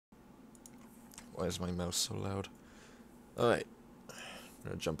Why is my mouse so loud? Alright, I'm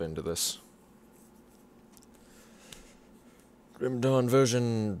gonna jump into this. Grim Dawn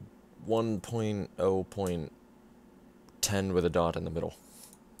version 1.0.10 with a dot in the middle.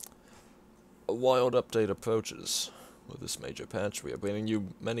 A wild update approaches. With this major patch, we are bringing you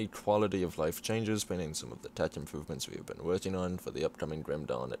many quality of life changes, bringing some of the tech improvements we have been working on for the upcoming Grim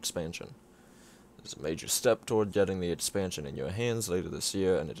Dawn expansion. It's a major step toward getting the expansion in your hands later this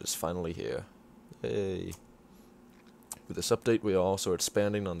year, and it is finally here. Yay! With this update, we are also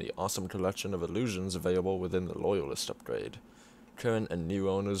expanding on the awesome collection of illusions available within the Loyalist upgrade. Current and new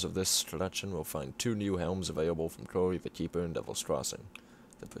owners of this collection will find 2 new helms available from Corey the Keeper and Devil's Crossing.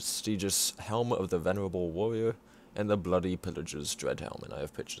 The prestigious Helm of the Venerable Warrior, and the Bloody Pillager's Dreadhelm, and I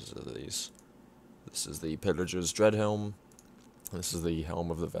have pictures of these. This is the Pillager's Dreadhelm, this is the Helm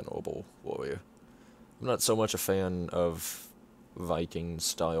of the Venerable Warrior. I'm not so much a fan of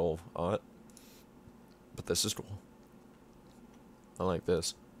Viking-style art, but this is cool. I like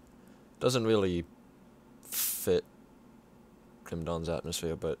this. Doesn't really fit Grim Dawn's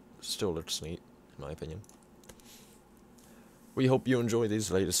atmosphere, but still looks neat, in my opinion. We hope you enjoy these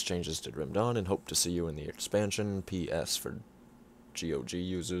latest changes to Grim Dawn, and hope to see you in the expansion. PS for GOG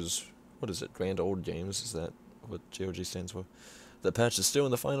users. What is it? Grand Old Games? Is that what GOG stands for? The patch is still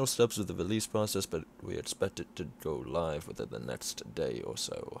in the final steps of the release process, but we expect it to go live within the next day or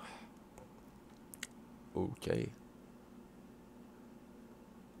so. Okay.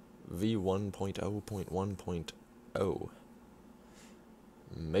 v1.0.1.0.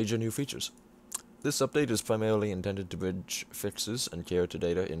 Major new features. This update is primarily intended to bridge fixes and character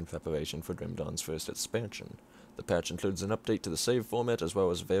data in preparation for Grim Dawn's first expansion. The patch includes an update to the save format as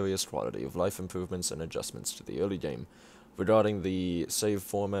well as various quality of life improvements and adjustments to the early game. Regarding the save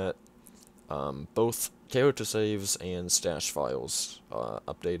format, both character saves and stash files are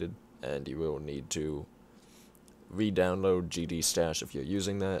updated, and you will need to re-download GD Stash if you're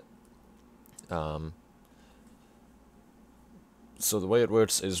using that. So the way it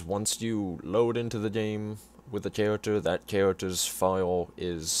works is once you load into the game with a character, that character's file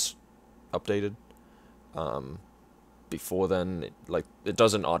is updated. Before then, it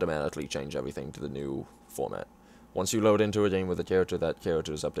doesn't automatically change everything to the new format. Once you load into a game with a character, that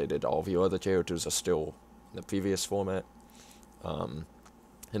character is updated. All of your other characters are still in the previous format. And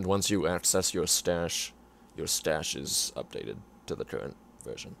once you access your stash is updated to the current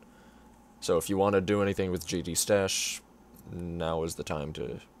version. So if you want to do anything with GD Stash, now is the time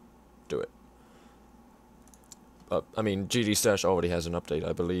to do it. I mean, GD Stash already has an update.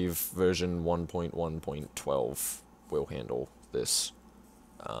 I believe version 1.1.12 will handle this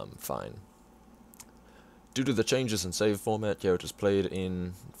fine. Due to the changes in save format, characters played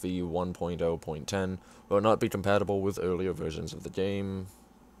in v1.0.10 will not be compatible with earlier versions of the game.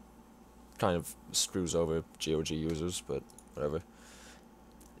 Kind of screws over GOG users, but whatever.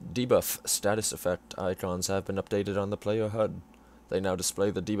 Debuff status effect icons have been updated on the player HUD. They now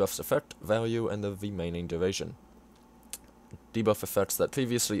display the debuff's effect, value, and the remaining duration. Debuff effects that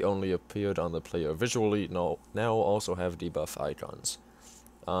previously only appeared on the player visually now also have debuff icons.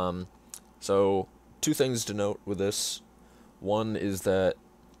 So, 2 things to note with this. One is that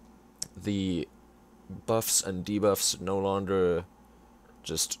the buffs and debuffs no longer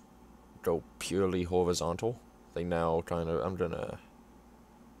just go purely horizontal. They now kind of... I'm gonna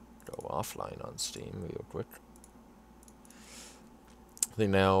go offline on Steam real quick. They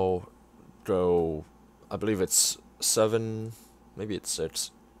now go, I believe it's 7, maybe it's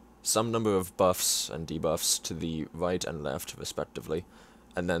 6, some number of buffs and debuffs to the right and left, respectively,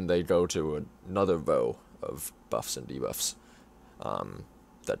 and then they go to another row of buffs and debuffs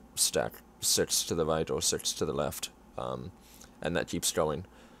that stack 6 to the right or 6 to the left, and that keeps going.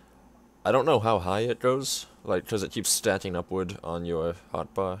 I don't know how high it goes, because it keeps stacking upward on your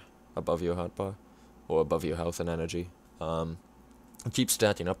hotbar, above your hotbar, or above your health and energy. It keeps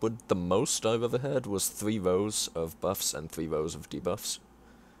stacking upward. The most I've ever had was 3 rows of buffs and 3 rows of debuffs.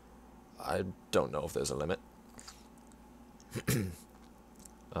 I don't know if there's a limit.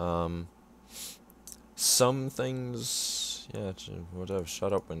 Some things... yeah, whatever,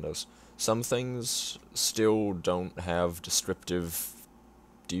 shut up, Windows. Some things still don't have descriptive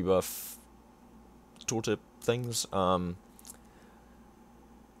debuff tooltip things. What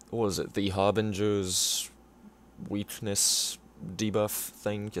was it? The Harbinger's weakness debuff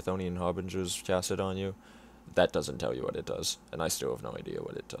thing, Chthonian Harbinger's cast it on you. That doesn't tell you what it does, and I still have no idea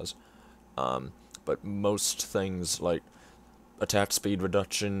what it does. But most things like attack speed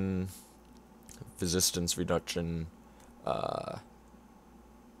reduction, resistance reduction,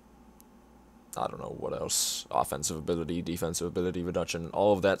 I don't know what else. Offensive ability, defensive ability reduction,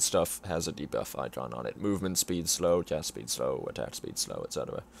 all of that stuff has a debuff icon on it. Movement speed slow, cast speed slow, attack speed slow,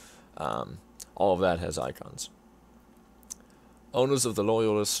 etc. All of that has icons. Owners of the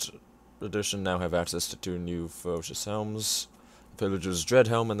Loyalist Edition now have access to 2 new ferocious helms. The Pillager's Dread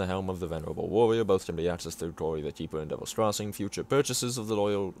Helm and the Helm of the Venerable Warrior. Both can be accessed through Cory the Keeper and Devil's Crossing. Future purchases of the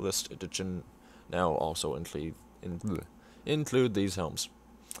Loyalist Edition now also include these helms.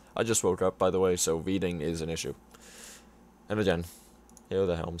 I just woke up, by the way, so reading is an issue. And again, here are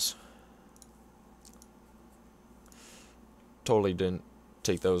the helms. Totally didn't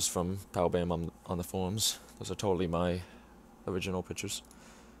take those from Palbam on the forums. Those are totally my original pictures.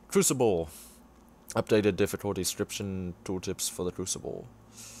 Crucible. Updated difficulty description tooltips for the Crucible.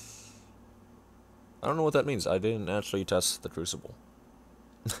 I don't know what that means. I didn't actually test the Crucible.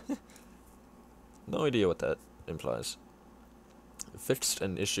 No idea what that implies. Fixed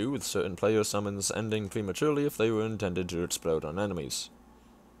an issue with certain player summons ending prematurely if they were intended to explode on enemies.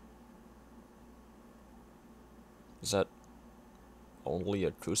 Is that only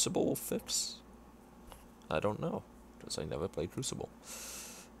a Crucible fix? I don't know, because I never played Crucible.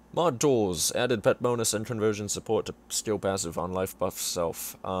 Mod tools. Added pet bonus and conversion support to skill passive on life buff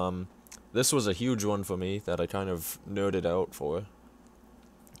self. This was a huge one for me that I kind of nerded out for.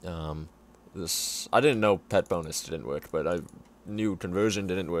 I didn't know pet bonus didn't work, but I knew conversion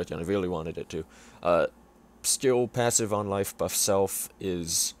didn't work, and I really wanted it to. Skill passive on life buff self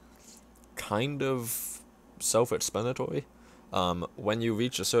is kind of self-explanatory. When you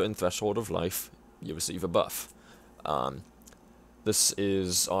reach a certain threshold of life, you receive a buff. This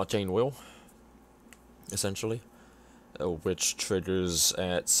is Arcane Will, essentially, which triggers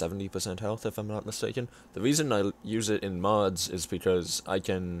at 70% health, if I'm not mistaken. The reason I use it in mods is because I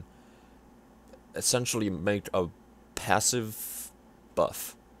can essentially make a passive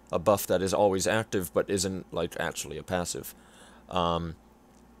buff. A buff that is always active, but isn't, like, actually a passive. And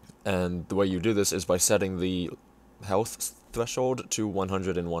the way you do this is by setting the health threshold to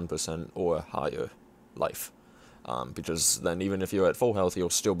 101% or higher life. Because then even if you're at full health, you'll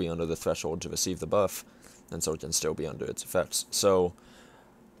still be under the threshold to receive the buff, and so it can still be under its effects. So,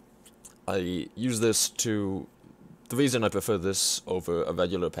 I use this to... The reason I prefer this over a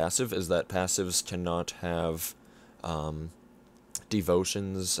regular passive is that passives cannot have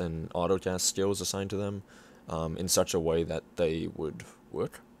devotions and autocast skills assigned to them in such a way that they would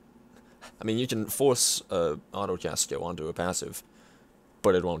work. I mean, you can force a autocast skill onto a passive,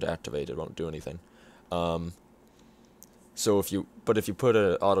 but it won't activate, it won't do anything. So if you put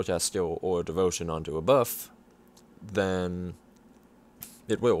an autocast skill or a devotion onto a buff, then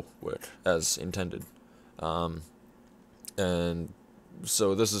it will work as intended. And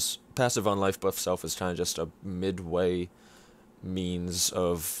so this is passive on life buff self is kind of just a midway means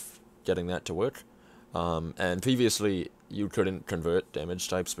of getting that to work. And previously you couldn't convert damage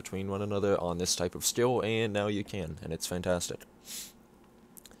types between one another on this type of skill, and now you can, and it's fantastic.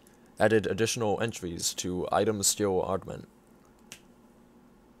 Added additional entries to item skill augment.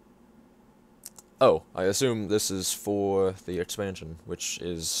 Oh, I assume this is for the expansion, which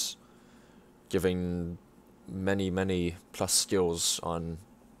is giving many plus skills on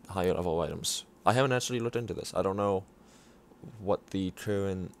higher level items. I haven't actually looked into this. I don't know what the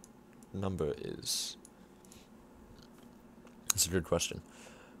current number is. That's a good question.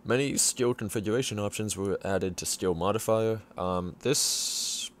 Many skill configuration options were added to skill modifier.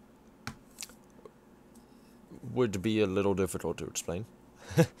 This would be a little difficult to explain.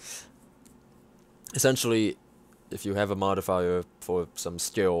 Essentially, if you have a modifier for some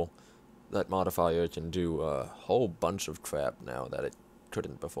skill, that modifier can do a whole bunch of crap now that it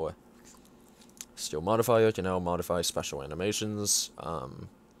couldn't before. Skill modifier can now modify special animations.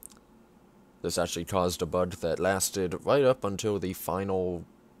 This actually caused a bug that lasted right up until the final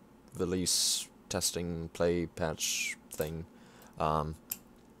release testing play patch thing. I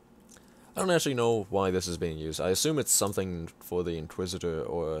don't actually know why this is being used. I assume it's something for the Inquisitor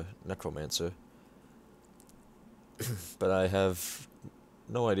or Necromancer. But I have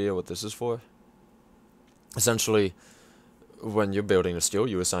no idea what this is for. Essentially, when you're building a skill,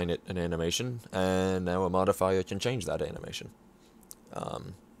 you assign it an animation, and now a modifier can change that animation.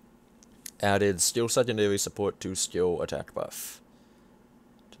 Added skill secondary support to skill attack buff.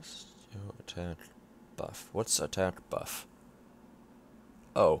 Skill attack buff. What's attack buff?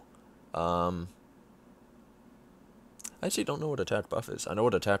 Oh. I actually don't know what attack buff is. I know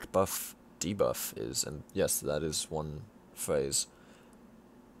what attack buff debuff is, and yes, that is one phrase.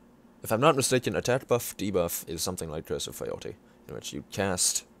 If I'm not mistaken, attack buff debuff is something like Curse of Frailty, in which you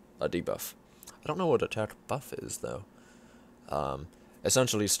cast a debuff. I don't know what attack buff is, though.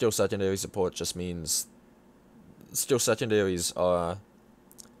 essentially, skill secondary support just means skill secondaries are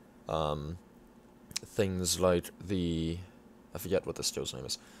things like I forget what the skill's name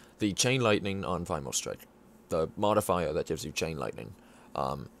is. The Chain Lightning on Primal Strike. The modifier that gives you Chain Lightning.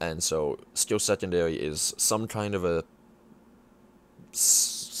 And so, skill secondary is some kind of a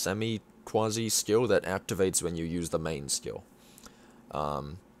semi-quasi skill that activates when you use the main skill.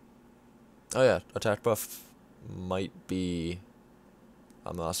 Oh yeah, attack buff might be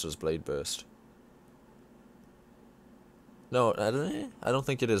a Master's Blade Burst. No, I don't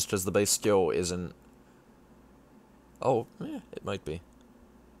think it is, because the base skill isn't... Oh, yeah, it might be.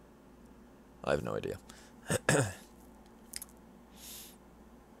 I have no idea.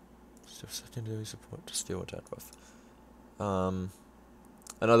 So secondary support to skill attack buff.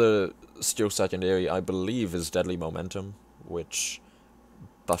 Another skill secondary, I believe, is Deadly Momentum, which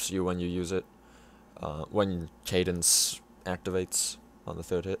buffs you when you use it. When Cadence activates on the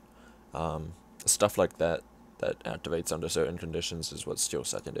third hit. Stuff like that activates under certain conditions is what skill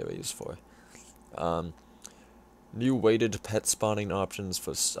secondary is for. New weighted pet spawning options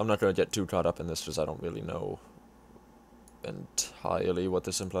for... I'm not going to get too caught up in this because I don't really know entirely what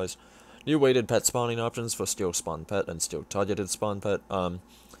this implies. New weighted pet spawning options for skill spawn pet and skill targeted spawn pet.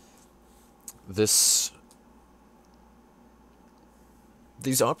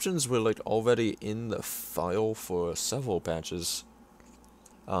 These options were like already in the file for several patches.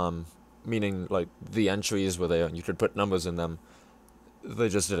 Meaning like the entries were there and you could put numbers in them. They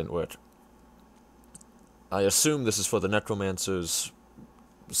just didn't work. I assume this is for the Necromancer's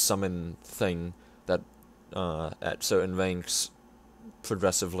summon thing that at certain ranks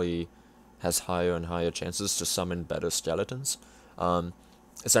progressively has higher and higher chances to summon better skeletons.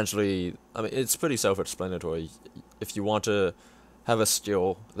 Essentially, I mean, it's pretty self-explanatory. If you want to have a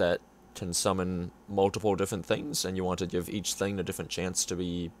skill that can summon multiple different things, and you want to give each thing a different chance to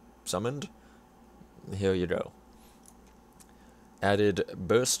be summoned, here you go. Added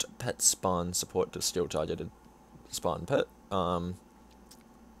burst pet spawn support to skill targeted spawn pet. I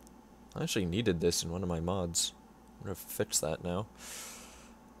actually needed this in one of my mods. I'm gonna fix that now.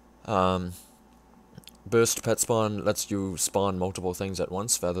 Burst pet spawn lets you spawn multiple things at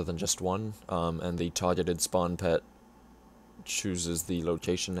once rather than just one, and the targeted spawn pet chooses the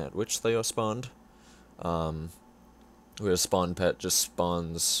location at which they are spawned, whereas spawn pet just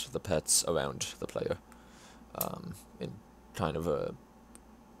spawns the pets around the player, in kind of a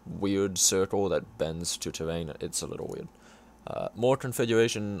weird circle that bends to terrain. It's a little weird. More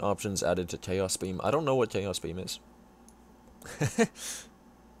configuration options added to Chaos Beam. I don't know what Chaos Beam is.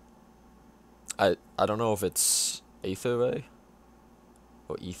 I don't know if it's Aether Ray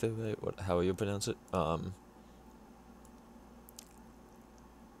or Ether Ray, how you pronounce it.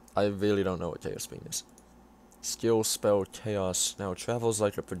 I really don't know what Chaos Beam is. Skill spell Chaos now travels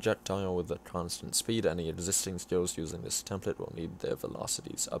like a projectile with a constant speed. Any existing skills using this template will need their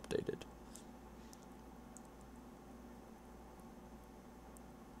velocities updated.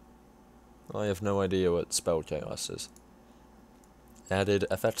 I have no idea what spell Chaos is. Added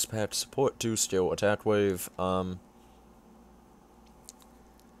effects pack support to skill attack wave. How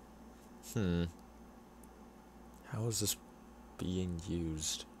is this being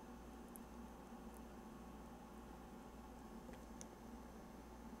used?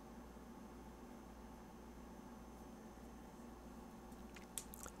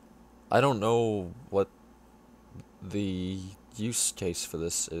 I don't know what the use case for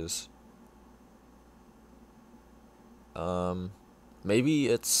this is. Maybe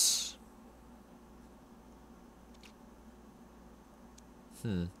it's...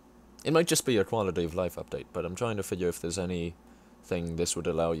 It might just be a quality of life update, but I'm trying to figure if there's anything this would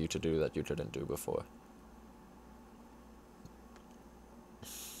allow you to do that you couldn't do before.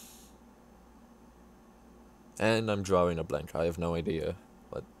 And I'm drawing a blank. I have no idea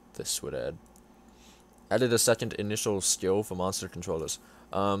what this would add. Added a second initial skill for monster controllers.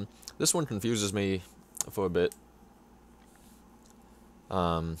 This one confuses me for a bit.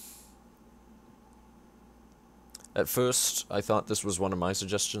 At first, I thought this was one of my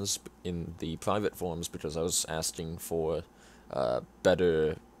suggestions in the private forums because I was asking for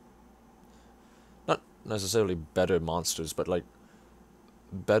better, not necessarily better monsters, but like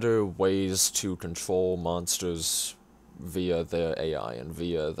better ways to control monsters via their AI and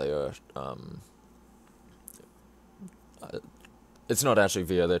via their, it's not actually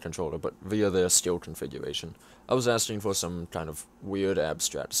via their controller, but via their skill configuration. I was asking for some kind of weird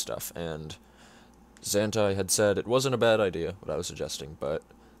abstract stuff, and Xantai had said it wasn't a bad idea, what I was suggesting, but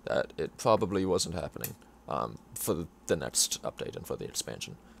that it probably wasn't happening for the next update and for the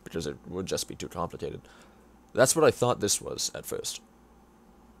expansion, because it would just be too complicated. That's what I thought this was at first.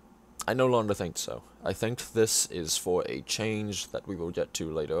 I no longer think so. I think this is for a change that we will get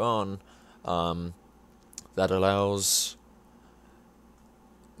to later on, that allows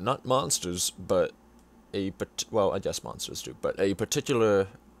not monsters, but well, I guess monsters do, but a particular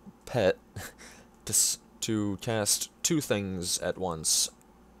pet to cast two things at once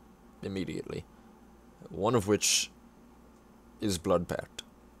immediately. One of which is Blood Pact,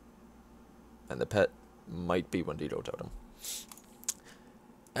 and the pet might be Wendigo Totem.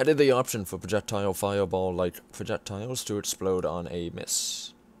 Added the option for projectile fireball-like projectiles to explode on a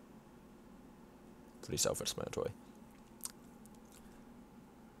miss. Pretty self-explanatory.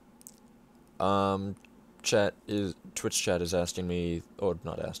 Twitch chat is asking me, or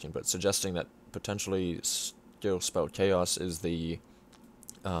not asking, but suggesting that potentially skill spell Chaos is the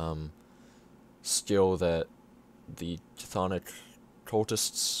skill that the chthonic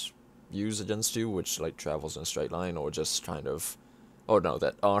cultists use against you, which like travels in a straight line, or just kind of, oh no,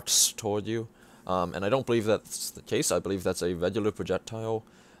 that arcs toward you. And I don't believe that's the case. I believe that's a regular projectile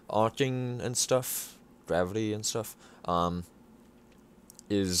arcing and stuff, gravity and stuff,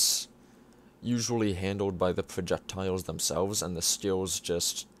 is usually handled by the projectiles themselves, and the skills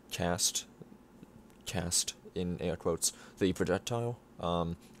just cast in air quotes the projectile.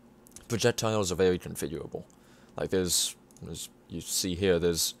 Projectiles are very configurable. Like there's you see here,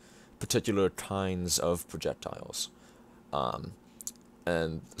 there's particular kinds of projectiles.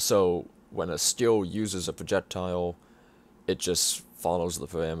 And so when a skill uses a projectile, it just follows the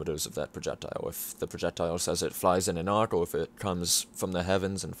parameters of that projectile. If the projectile says it flies in an arc, or if it comes from the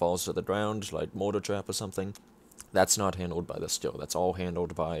heavens and falls to the ground, like Mortar Trap or something, that's not handled by the skill. That's all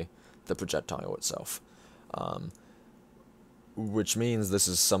handled by the projectile itself. Which means this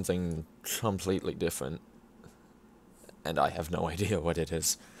is something completely different, and I have no idea what it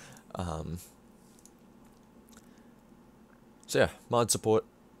is. So yeah, mod support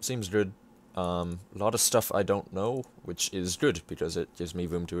seems good. A lot of stuff I don't know, which is good, because it gives me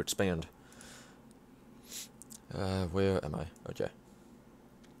room to expand. Where am I? Okay.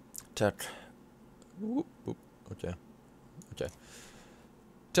 Tech. Whoop, whoop. Okay.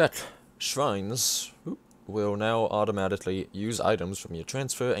 Tech. Shrines will now automatically use items from your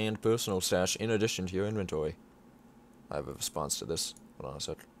transfer and personal stash in addition to your inventory. I have a response to this. Hold on a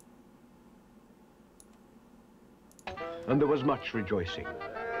sec. And there was much rejoicing.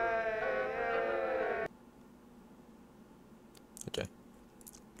 Okay.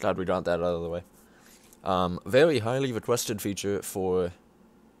 Glad we got that out of the way. Very highly requested feature for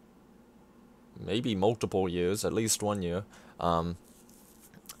maybe multiple years, at least 1 year.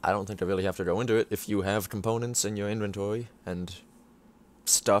 I don't think I really have to go into it. If you have components in your inventory and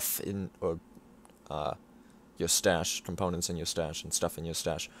stuff in, or your stash, components in your stash and stuff in your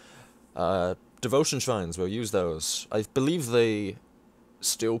stash, devotion shrines will use those. I believe they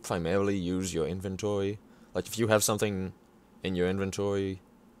still primarily use your inventory. Like if you have something in your inventory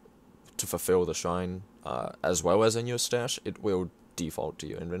to fulfill the shrine, as well as in your stash, it will default to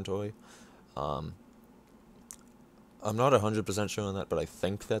your inventory. I'm not 100% sure on that, but I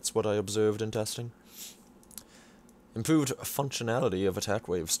think that's what I observed in testing. Improved functionality of attack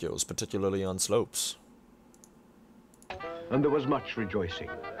wave skills, particularly on slopes. And there was much rejoicing.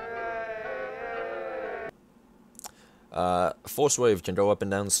 Force wave can go up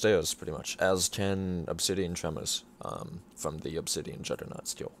and down stairs, pretty much, as can obsidian tremors, from the obsidian juggernaut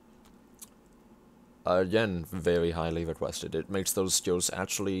skill. Again, very highly requested. It makes those skills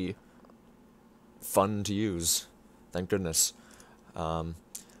actually fun to use. Thank goodness.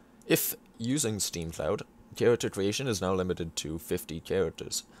 If using Steam Cloud, character creation is now limited to 50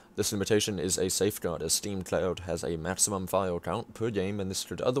 characters. This limitation is a safeguard, as Steam Cloud has a maximum file count per game, and this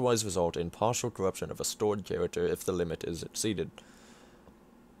could otherwise result in partial corruption of a stored character if the limit is exceeded.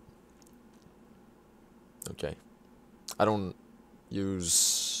 Okay. I don't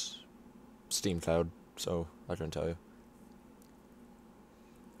use Steam Cloud, so I couldn't tell you.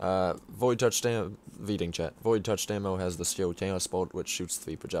 Void Touch Dam... Reading chat. Void Touch Damo has the skill Chaos Bolt, which shoots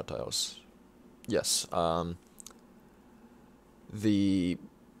 3 projectiles. Yes, The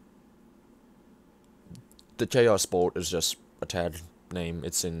Chaos Bolt is just a tag name.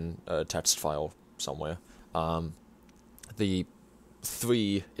 It's in a text file somewhere. The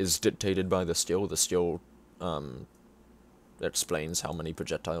 3 is dictated by the skill. The skill, explains how many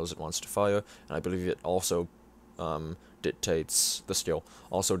projectiles it wants to fire, and I believe it also, dictates, the skill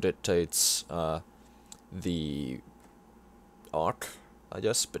also dictates, the arc, I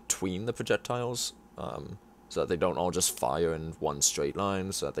guess, between the projectiles, so that they don't all just fire in one straight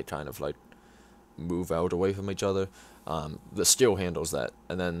line, so that they kind of, like, move out away from each other. The skill handles that,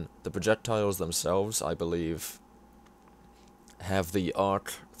 and then the projectiles themselves, I believe, have the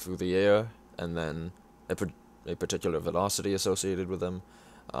arc through the air, and then a particular velocity associated with them,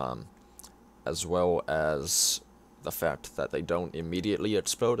 as well as the fact that they don't immediately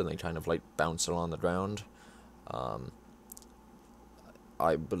explode and they kind of like bounce along the ground.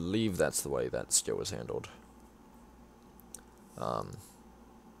 I believe that's the way that skill is handled. I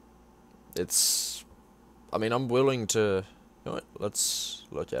mean, I'm willing to... You know what? Let's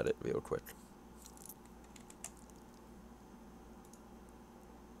look at it real quick.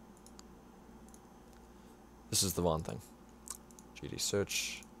 This is the one thing. GD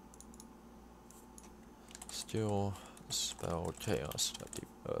search. Skill, spell, chaos,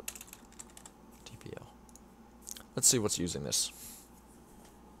 DPL. Let's see what's using this.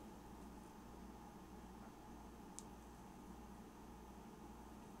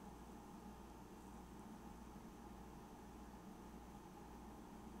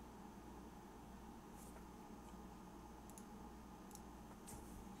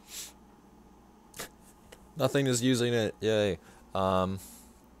 Nothing is using it, yay.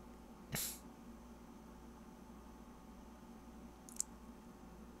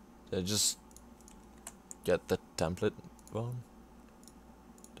 Just get the template one.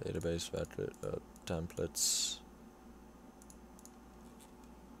 Database, templates.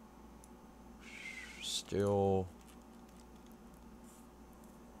 Still.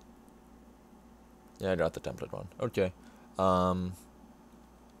 Yeah, I got the template one. Okay.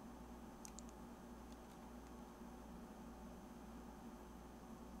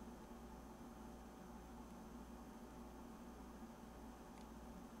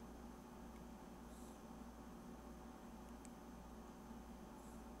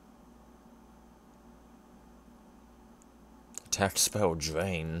 Attack spell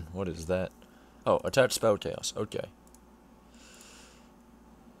drain. What is that? Oh, attack spell chaos. Okay.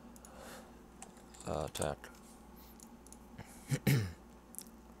 Attack. I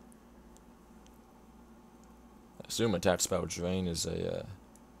assume attack spell drain is a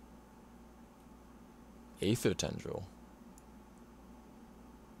Aether tendril.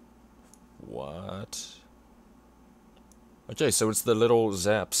 What? Okay, so it's the little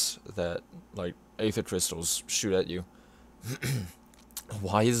zaps that like Aether crystals shoot at you.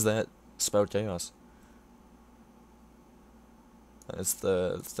 Why is that spell chaos? It's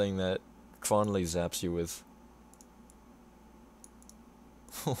the thing that Cronley zaps you with.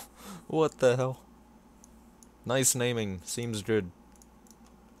 What the hell? Nice naming, seems good.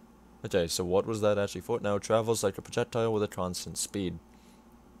 Okay, so what was that actually for? Now it travels like a projectile with a constant speed.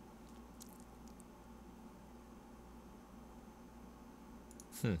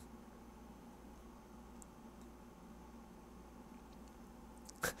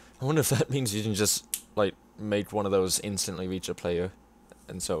 I wonder if that means you can just, like, make one of those instantly reach a player,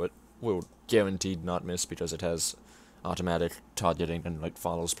 and so it will guaranteed not miss because it has automatic targeting and, like,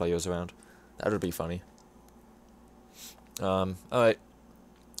 follows players around. That would be funny. Alright.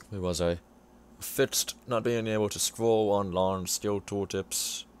 Where was I? Fixed not being able to scroll on long skill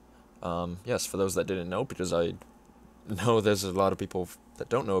tooltips. Yes, for those that didn't know, because I know there's a lot of people that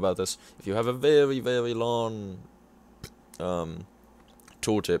don't know about this. If you have a very, very long,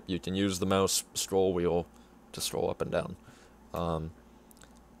 tooltip, you can use the mouse scroll wheel to scroll up and down. I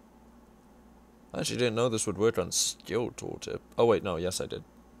actually didn't know this would work on skill tooltip. Oh wait, no, yes I did.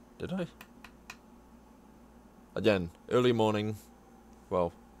 Did I? Again, early morning.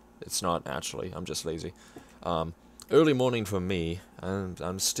 Well, it's not actually, I'm just lazy. Early morning for me, and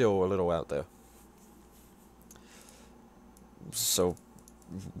I'm still a little out there. So,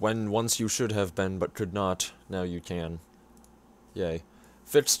 once you should have been but could not, now you can. Yay.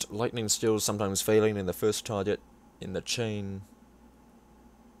 Fixed lightning skills sometimes failing in the first target in the chain.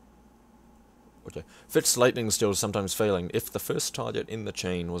 Okay. Fixed lightning skills sometimes failing if the first target in the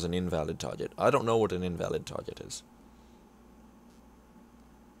chain was an invalid target. I don't know what an invalid target is.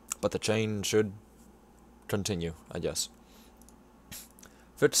 But the chain should continue, I guess.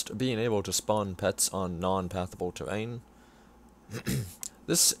 Fixed being able to spawn pets on non-pathable terrain.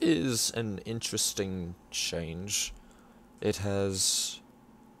 This is an interesting change. It has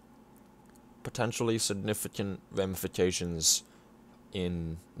potentially significant ramifications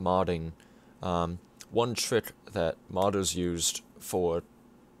in modding. One trick that modders used for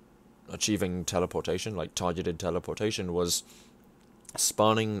achieving teleportation, like targeted teleportation, was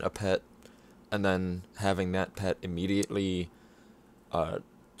spawning a pet and then having that pet immediately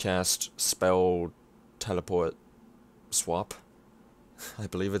cast spell teleport swap. I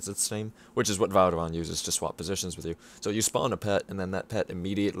believe it's its name, which is what Valderon uses to swap positions with you. So you spawn a pet, and then that pet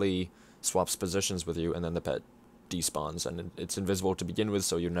immediately swaps positions with you, and then the pet despawns, and it's invisible to begin with,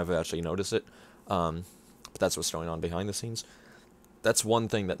 so you never actually notice it. But that's what's going on behind the scenes. that's one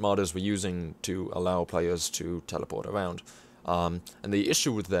thing that modders were using to allow players to teleport around. And the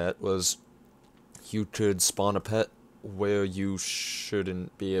issue with that was you could spawn a pet where you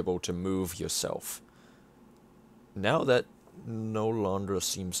shouldn't be able to move yourself. Now that no longer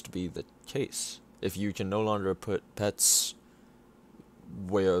seems to be the case. If you can no longer put pets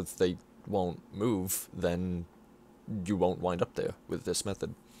where they won't move, then you won't wind up there with this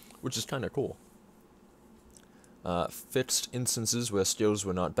method, which is kind of cool. Fixed instances where skills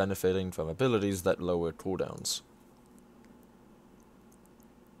were not benefiting from abilities that lower cooldowns.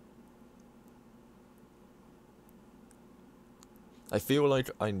 I feel like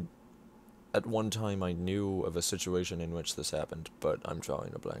at one time I knew of a situation in which this happened, but I'm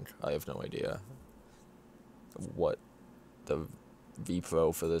drawing a blank. I have no idea what the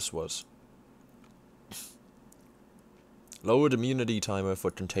V-Pro for this was. Lowered immunity timer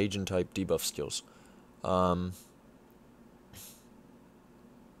for contagion type debuff skills. What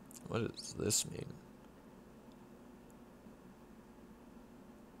does this mean?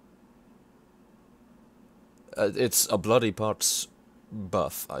 It's a bloody pots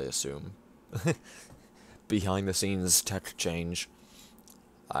buff, I assume. Behind the scenes tech change.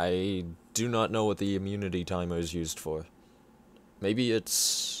 I do not know what the immunity timer is used for. Maybe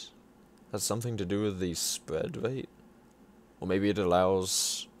it's has something to do with the spread rate? Or maybe it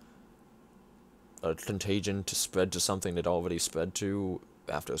allows a contagion to spread to something it already spread to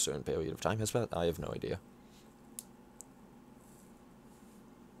after a certain period of time has passed? I have no idea.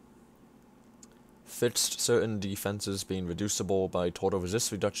 Fixed certain defenses being reducible by total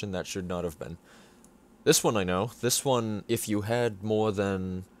resist reduction that should not have been. This one I know. This one, if you had more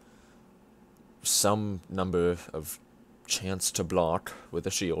than some number of chance to block with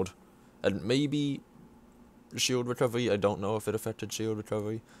a shield, and maybe shield recovery, I don't know if it affected shield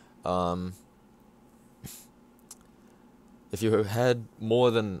recovery. If you had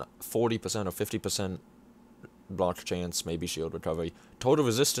more than 40% or 50% block chance, maybe shield recovery. Total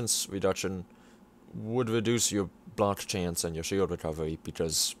resistance reduction would reduce your block chance and your shield recovery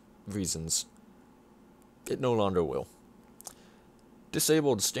because reasons. It no longer will.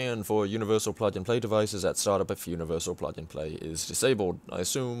 Disabled stand for universal plug-and-play devices at startup if universal plug-and-play is disabled. I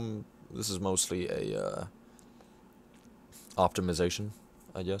assume this is mostly a optimization,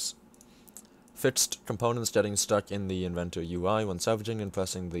 I guess. Fixed components getting stuck in the inventor UI when salvaging and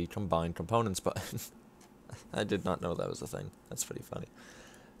pressing the combine components button. I did not know that was a thing. That's pretty funny.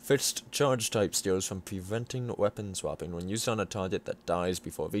 Fixed charge type skills from preventing weapon swapping when used on a target that dies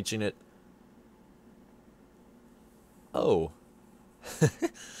before reaching it. Oh.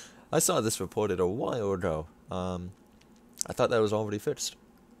 I saw this reported a while ago. I thought that was already fixed.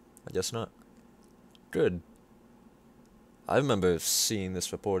 I guess not. Good. I remember seeing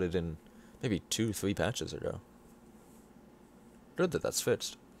this reported in maybe 2-3 patches ago. Good that that's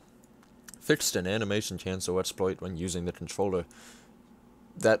fixed. Fixed an animation cancel exploit when using the controller.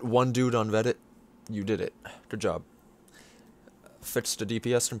 That one dude on Reddit, you did it. Good job. Fixed a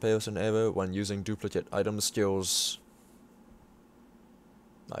DPS comparison error when using duplicate item skills.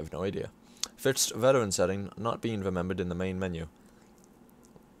 I have no idea. Fixed veteran setting not being remembered in the main menu.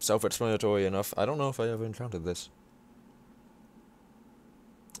 Self-explanatory enough. I don't know if I ever encountered this.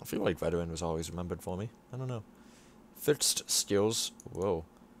 I feel like veteran was always remembered for me. I don't know. Fixed skills. Whoa.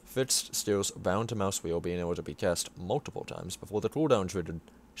 Fixed skills bound to mouse wheel being able to be cast multiple times before the cooldown triggered.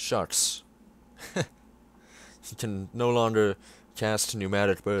 Shucks. You can no longer cast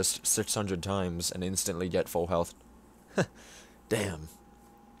pneumatic burst 600 times and instantly get full health. Damn.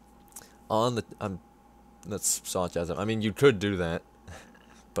 On the that's sarcasm. I mean, you could do that,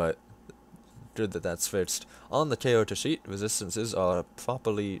 but good that that's fixed. On the character sheet, resistances are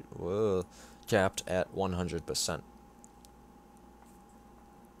properly capped at 100%.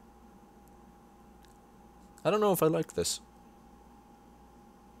 I don't know if I like this.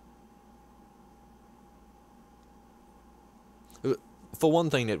 For one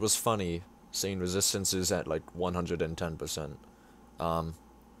thing, it was funny seeing resistances at like 110%.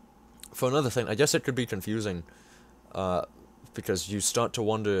 For another thing, I guess it could be confusing, because you start to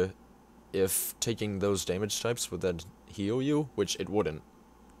wonder if taking those damage types would then heal you, which it wouldn't.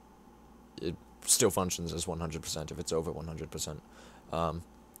 It still functions as 100% if it's over 100%.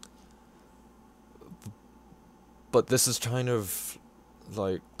 But this is kind of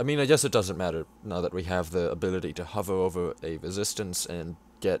like, I mean, I guess it doesn't matter now that we have the ability to hover over a resistance and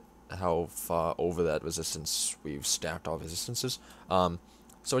get how far over that resistance we've stacked our resistances.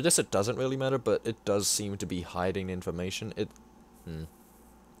 So I guess it doesn't really matter, but it does seem to be hiding information.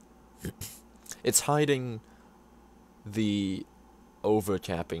 It's hiding the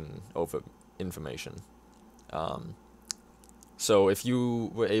overcapping over information. So if you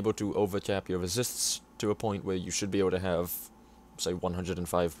were able to overcap your resists to a point where you should be able to have, say,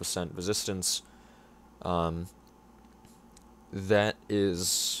 105% resistance, that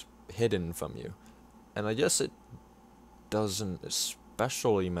is hidden from you. And I guess it doesn't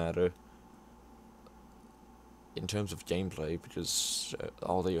especially matter in terms of gameplay, because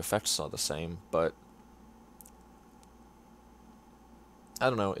all the effects are the same, but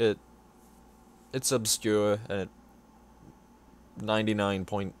I don't know, it's obscure, and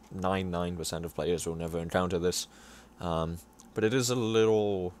 99.99% of players will never encounter this, but it is a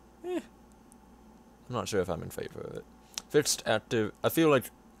little, I'm not sure if I'm in favor of it. Fixed active, I feel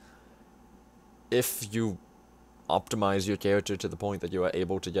like if you optimize your character to the point that you are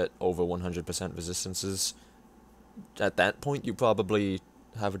able to get over 100% resistances, at that point you probably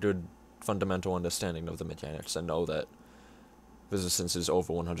have a good fundamental understanding of the mechanics and know that resistances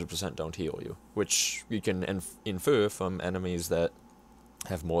over 100% don't heal you, which you can infer from enemies that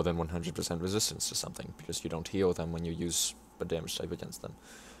have more than 100% resistance to something, because you don't heal them when you use a damage type against them.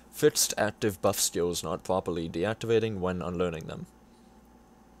 Fixed active buff skills not properly deactivating when unlearning them.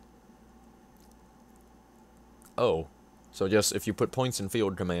 Oh, so just if you put points in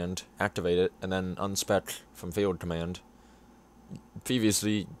field command, activate it, and then unspec from field command,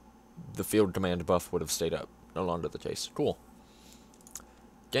 previously the field command buff would have stayed up. No longer the case. Cool.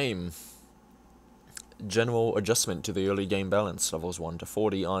 Game. General adjustment to the early game balance, levels 1 to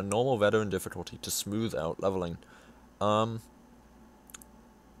 40 on normal, veteran difficulty to smooth out leveling. I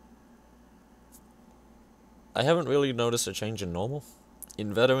haven't really noticed a change in normal.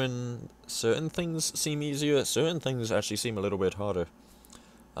 In veteran, certain things seem easier, certain things actually seem a little bit harder.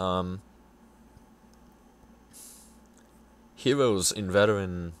 Heroes in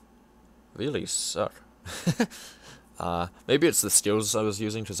veteran really suck. Maybe it's the skills I was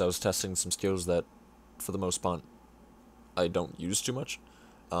using, because I was testing some skills that, for the most part, I don't use too much.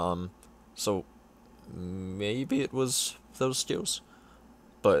 So maybe it was those skills.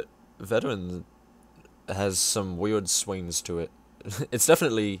 But veteran has some weird swings to it. It's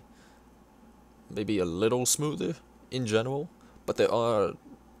definitely maybe a little smoother in general, but there are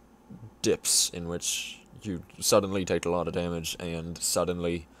dips in which you suddenly take a lot of damage and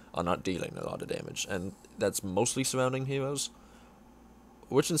suddenly are not dealing a lot of damage, and that's mostly surrounding heroes,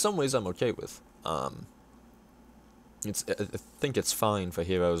 which in some ways I'm okay with. I think it's fine for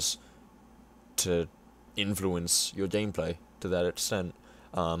heroes to influence your gameplay to that extent,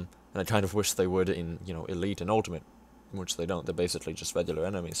 and I kind of wish they would in, Elite and Ultimate, which they don't. They're basically just regular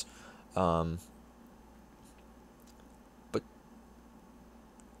enemies. But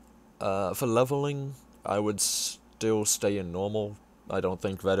for leveling, I would still stay in normal. I don't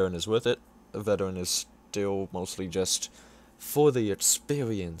think veteran is worth it. Veteran is still mostly just for the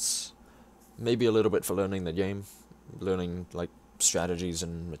experience. Maybe a little bit for learning the game, learning like strategies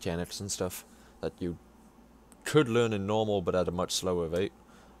and mechanics and stuff that you could learn in normal but at a much slower rate,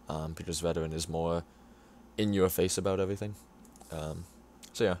 because veteran is more in your face about everything. So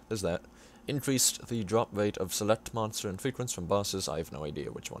yeah, there's that. Increased the drop rate of select monster and frequency from bosses. I have no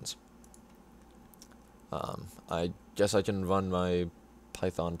idea which ones. I guess I can run my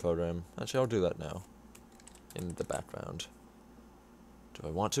Python program. Actually, I'll do that now in the background. Do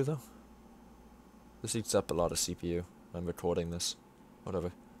I want to, though? This eats up a lot of CPU. I'm recording this.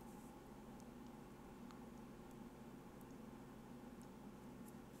 Whatever.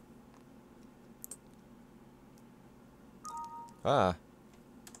 Ah.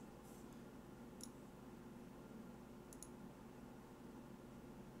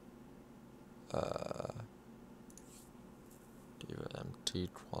 Empty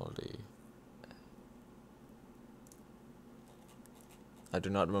quality. I do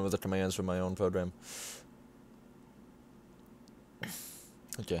not remember the commands from my own program.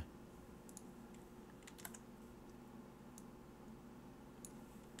 Okay.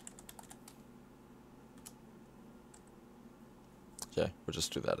 Okay, we'll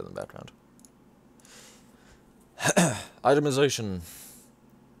just do that in the background. Itemization.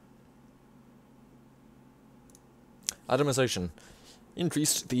 Itemization.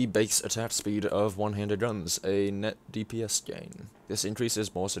 Increased the base attack speed of one-handed guns, a net DPS gain. This increase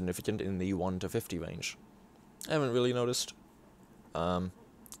is more significant in the 1 to 50 range. I haven't really noticed. I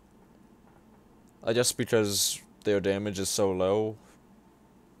guess because their damage is so low,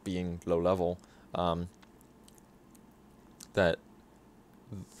 being low level, that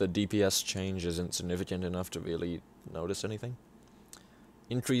the DPS change isn't significant enough to really notice anything.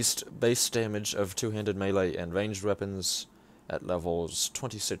 Increased base damage of two-handed melee and ranged weapons at levels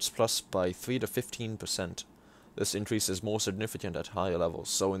 26 plus by 3 to 15%. This increase is more significant at higher levels,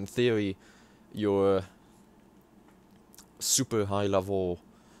 so in theory, your super high level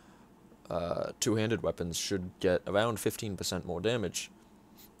two-handed weapons should get around 15% more damage,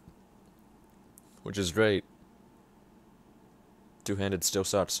 which is great. Two-handed still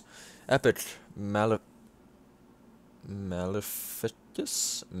sucks. Epic Maleficus?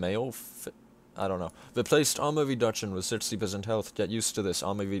 I don't know. Replaced armor reduction with 60% health. Get used to this.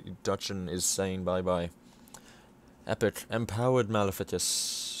 Armor reduction is saying bye-bye. Epic Empowered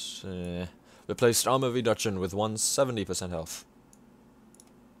Maleficus. Replaced armor reduction with 170% health.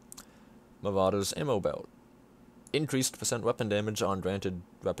 Marauder's Ammo Belt. Increased percent weapon damage on granted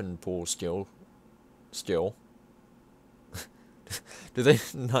weapon pool skill. Do they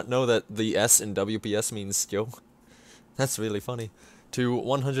not know that the S in WPS means skill? That's really funny. To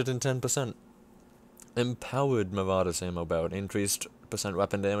 110%. Empowered Marauder's Ammo Belt. Increased percent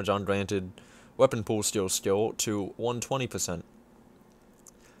weapon damage on granted weapon pool skill to 120%.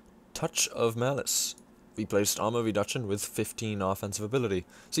 Touch of Malice. Replaced armor reduction with 15 offensive ability.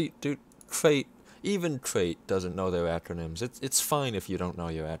 See, dude, even Trait doesn't know their acronyms. It's fine if you don't know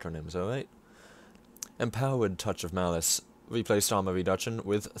your acronyms, alright? Empowered Touch of Malice. Replaced armor reduction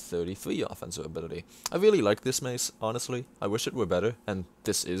with 33 offensive ability. I really like this mace, honestly. I wish it were better, and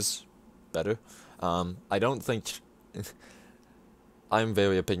this is better. I don't think... I'm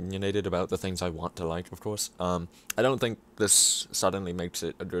very opinionated about the things I want to like, of course. I don't think this suddenly makes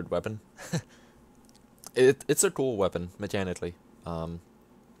it a good weapon. It's a cool weapon, mechanically.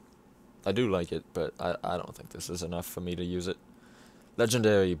 I do like it, but I don't think this is enough for me to use it.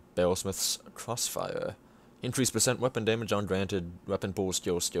 Legendary Barrelsmith's Crossfire. Increased percent weapon damage on granted weapon pool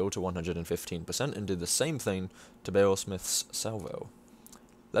skill to 115%, and did the same thing to Barrelsmith's Salvo.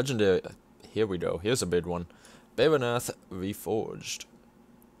 Legendary... Here we go. Here's a big one. Baronath Reforged.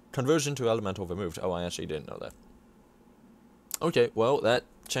 Conversion to Elemental removed. Oh, I actually didn't know that. Okay, well, that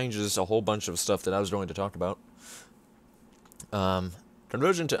changes a whole bunch of stuff that I was going to talk about.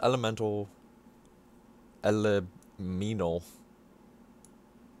 Conversion to Elemental... Elemental.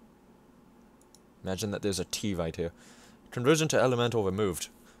 Imagine that there's a T right here. Conversion to Elemental removed.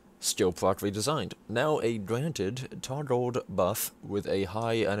 Skill proc redesigned. Now a granted toggled buff with a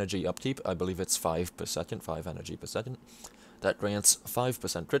high energy upkeep. I believe it's 5 per second, 5 energy per second. That grants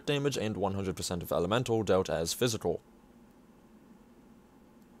 5% crit damage and 100% of elemental dealt as physical.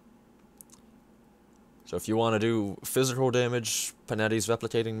 So if you want to do physical damage, Panetti's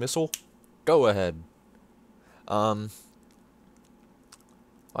Replicating Missile, go ahead. I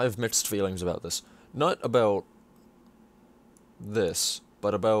have mixed feelings about this. Not about this,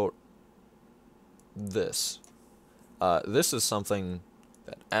 but about this. This is something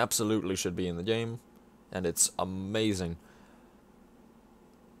that absolutely should be in the game, and it's amazing.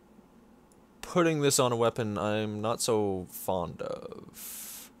 Putting this on a weapon, I'm not so fond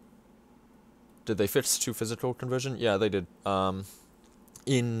of. Did they fix to physical conversion? Yeah, they did.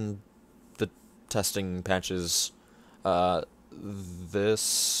 In the testing patches,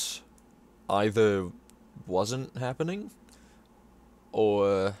 this either wasn't happening,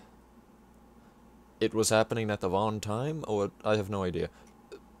 or it was happening at the wrong time, or I have no idea.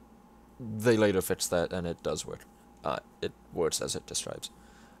 They later fixed that, and it does work. It works as it describes.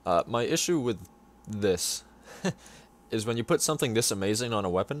 My issue with this is when you put something this amazing on a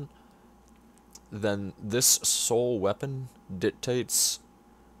weapon, then this sole weapon dictates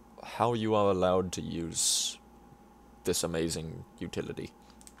how you are allowed to use this amazing utility.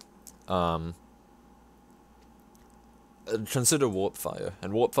 Consider Warpfire,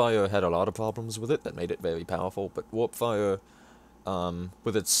 and Warpfire had a lot of problems with it that made it very powerful, but Warpfire,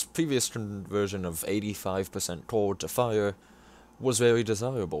 with its previous conversion of 85% cold to fire, was very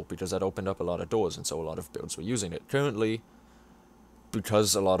desirable, because that opened up a lot of doors, and so a lot of builds were using it. Currently,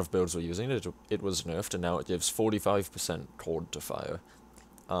 because a lot of builds were using it, it was nerfed, and now it gives 45% cold to fire.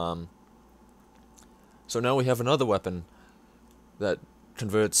 So now we have another weapon that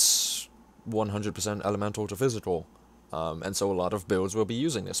converts 100% elemental to physical. And so a lot of builds will be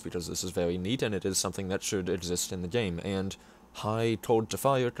using this, because this is very neat, and it is something that should exist in the game. And high cold to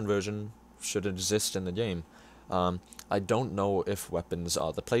fire conversion should exist in the game. I don't know if weapons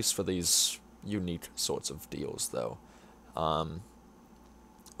are the place for these unique sorts of deals, though.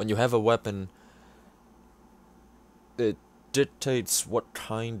 When you have a weapon, it dictates what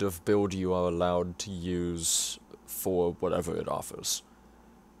kind of build you are allowed to use for whatever it offers.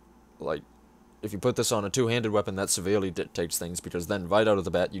 Like, if you put this on a two-handed weapon, that severely dictates things, because then right out of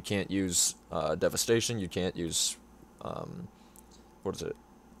the bat you can't use Devastation, you can't use, what is it?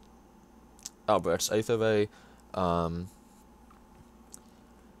 Albrecht's Aether Ray.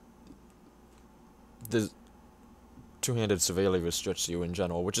 two-handed severely restricts you in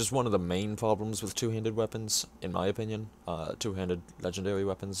general, which is one of the main problems with two-handed weapons, in my opinion. Two-handed legendary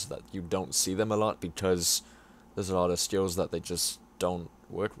weapons, that you don't see them a lot because there's a lot of skills that they just don't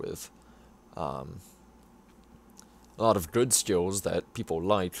work with. A lot of good skills that people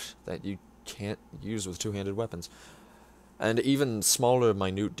like that you can't use with two-handed weapons. And even smaller,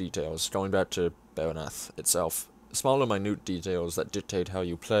 minute details, going back to Baronath itself, smaller, minute details that dictate how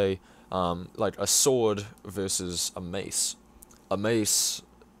you play, like a sword versus a mace. A mace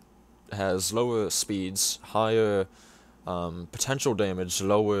has lower speeds, higher potential damage,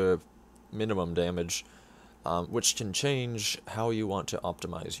 lower minimum damage, which can change how you want to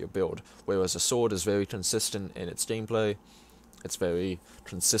optimize your build. Whereas a sword is very consistent in its gameplay, it's very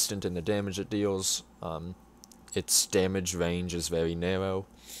consistent in the damage it deals, its damage range is very narrow.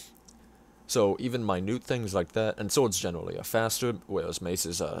 So even minute things like that, and swords generally are faster, whereas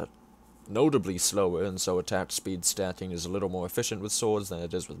maces are notably slower, and so attack speed stacking is a little more efficient with swords than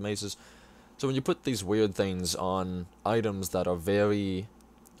it is with maces. So when you put these weird things on items that are very,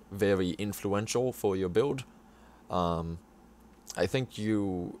 very influential for your build, I think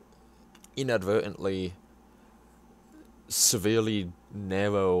you inadvertently severely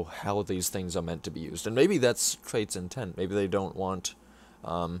narrow how these things are meant to be used. And maybe that's Crate's intent. Maybe they don't want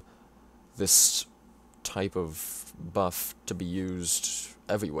this type of buff to be used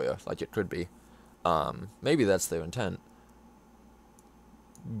everywhere, like it could be. Maybe that's their intent.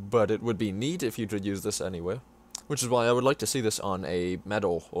 But it would be neat if you could use this anywhere. Which is why I would like to see this on a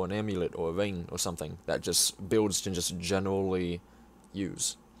medal, or an amulet, or a ring, or something that just builds can just generally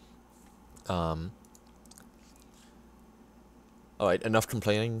use. Alright, enough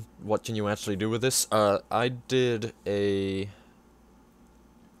complaining. What can you actually do with this? I did a...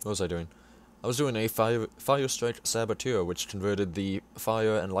 What was I doing? I was doing a Fire Strike Saboteur, which converted the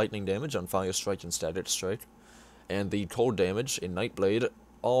fire and lightning damage on Fire Strike and Static Strike, and the cold damage in Nightblade,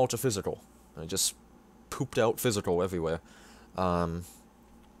 all to physical. I just pooped out physical everywhere. You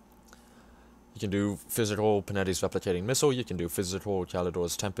can do physical Panetti's Replicating Missile, you can do physical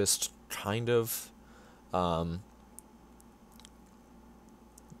Calidor's Tempest, kind of.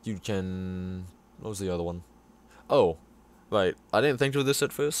 You can... What was the other one? Oh, right, I didn't think of this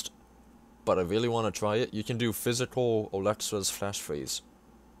at first, but I really want to try it. You can do physical Electra's Flash Freeze,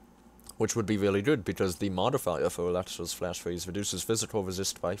 which would be really good, because the modifier for Electra's Flash Freeze reduces physical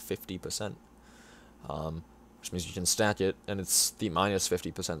resist by 50%. Which means you can stack it, and it's the minus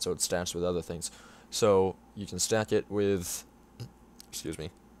 50%, so it stacks with other things. So, you can stack it with, excuse me,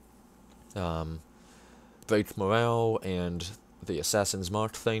 Break Morale and the Assassin's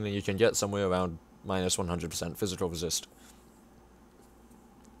Mark thing, and you can get somewhere around minus 100% physical resist.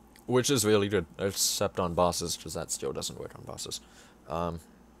 Which is really good, except on bosses, because that still doesn't work on bosses.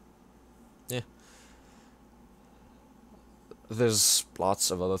 Yeah. There's lots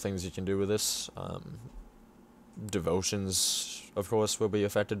of other things you can do with this. Devotions, of course, will be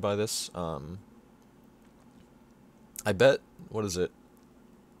affected by this. I bet, what is it?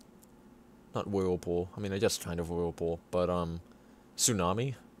 Not Whirlpool, I mean, I guess kind of Whirlpool, but,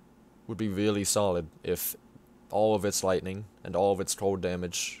 Tsunami would be really solid if all of its lightning and all of its cold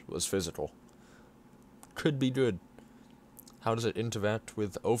damage was physical. Could be good. How does it interact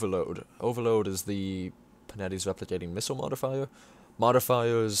with Overload? Overload is the Panetti's Replicating Missile modifier.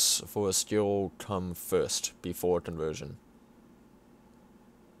 Modifiers for a skill come first, before conversion.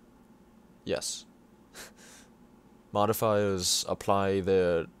 Yes. Modifiers apply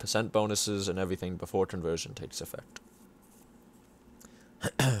their percent bonuses and everything before conversion takes effect.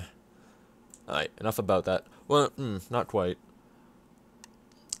 Alright, enough about that. Well, not quite.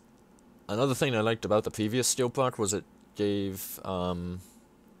 Another thing I liked about the previous skill part was it gave,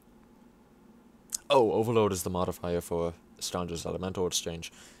 Overload is the modifier for Stranger's Elemental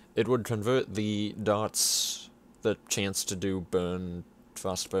Exchange. It would convert the darts, the chance to do burn,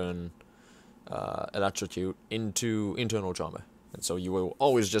 frostburn, electrocute, into internal trauma. And so you will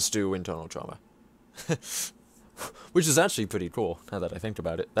always just do internal trauma. Which is actually pretty cool, now that I think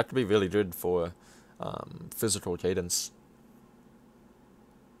about it. That could be really good for physical cadence.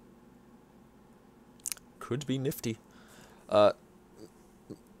 Could be nifty. I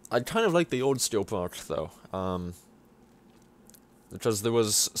kind of like the old steel part, though. Because there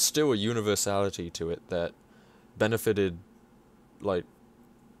was still a universality to it that benefited, like,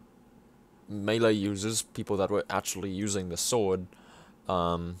 melee users, people that were actually using the sword,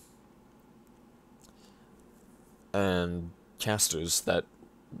 and casters that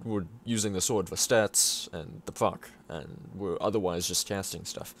were using the sword for stats and the proc, and were otherwise just casting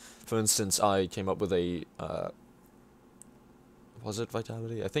stuff. For instance, I came up with a, was it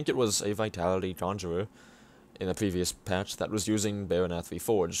Vitality? I think it was a Vitality Conjurer in a previous patch that was using Baronath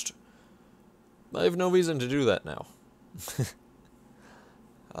Reforged. I have no reason to do that now.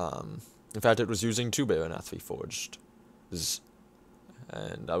 In fact, it was using 2 Baronath Reforged.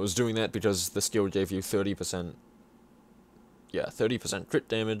 And I was doing that because the skill gave you 30% crit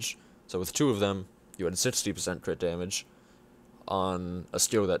damage. So with 2 of them, you had 60% crit damage on a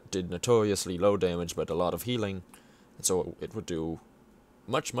skill that did notoriously low damage but a lot of healing. And so it would do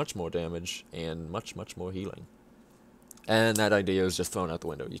much, much more damage and much, much more healing. And that idea is just thrown out the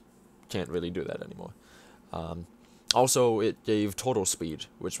window. You can't really do that anymore. Also, it gave total speed,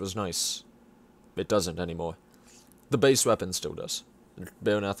 which was nice. It doesn't anymore. The base weapon still does.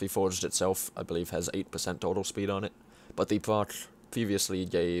 Baronath Reforged itself, I believe, has 8% total speed on it, but the proc previously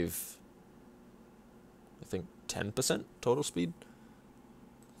gave, I think, 10% total speed?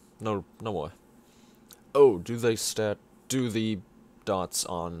 No more. Oh, do the dots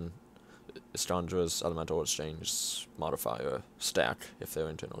on Estrandra's Elemental Exchange modifier stack if they're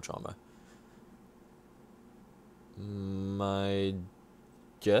internal trauma? My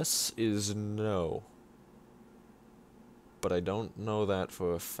guess is no. But I don't know that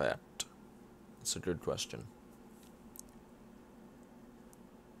for a fact. It's a good question.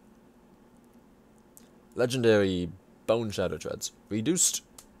 Legendary Bone Shadow Treads. Reduced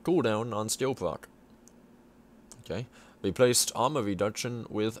cooldown on Steel proc. Okay. Replaced armor reduction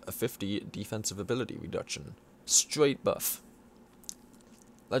with a 50 defensive ability reduction. Straight buff.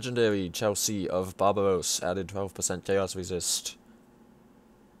 Legendary Chelsea of Barbaros added 12% chaos resist.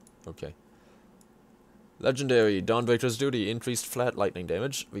 Okay. Legendary Dawnbreaker's Duty increased flat lightning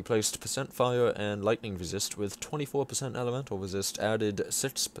damage, replaced percent fire and lightning resist with 24% elemental resist, added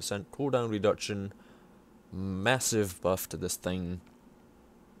 6% cooldown reduction. Massive buff to this thing.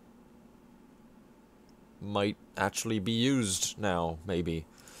 Might actually be used now, maybe.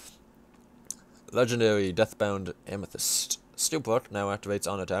 Legendary Deathbound Amethyst. Steel proc now activates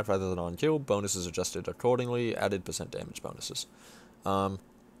on attack rather than on kill. Bonuses adjusted accordingly. Added percent damage bonuses.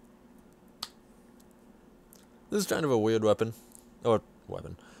 This is kind of a weird weapon. It's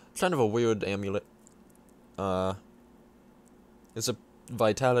kind of a weird amulet. It's a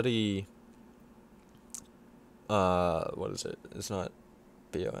vitality... what is it? It's not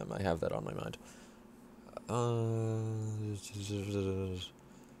BOM. I have that on my mind.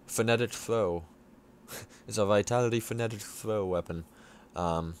 Phonetic Throw. It's a vitality phonetic throw weapon.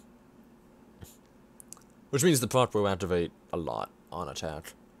 Which means the proc will activate a lot on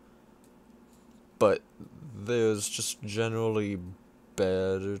attack. But there's just generally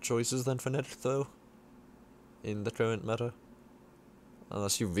better choices than Phonetic Throw in the current meta.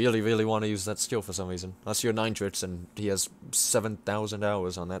 Unless you really, really want to use that skill for some reason. Unless you're Nitrix and he has 7,000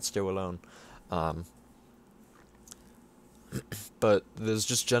 hours on that skill alone. But there's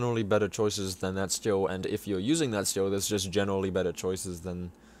just generally better choices than that skill, and if you're using that skill, there's just generally better choices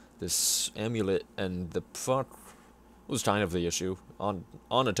than this amulet, and the proc was kind of the issue. On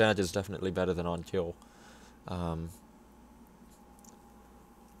attack is definitely better than on kill.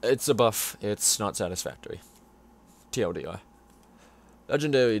 It's a buff, it's not satisfactory. TLDR.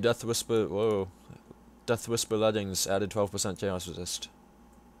 Legendary Death Whisper, Death Whisper Leggings added 12% chaos resist.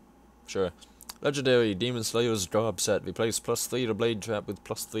 Sure. Legendary Demon Slayer's Garb Set. Replaced +3 to Blade Trap with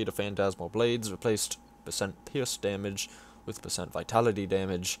 +3 to Phantasmal Blades. Replaced % Pierce damage with % Vitality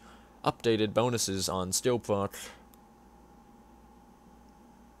damage. Updated bonuses on Steel proc.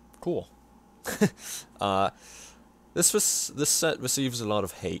 Cool. This set receives a lot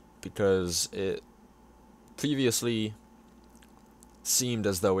of hate because it previously seemed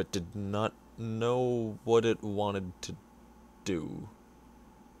as though it did not know what it wanted to do.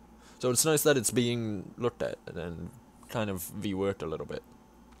 So it's nice that it's being looked at and kind of reworked a little bit.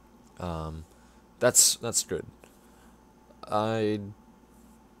 That's good. I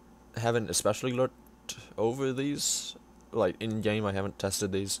haven't especially looked over these. Like, in-game, I haven't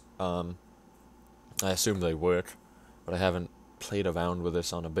tested these. I assume they work, but I haven't played around with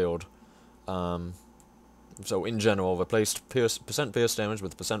this on a build. So, in general, replaced % pierce damage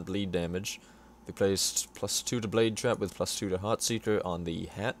with % bleed damage. Replaced +2 to Blade Trap with +2 to Heartseeker on the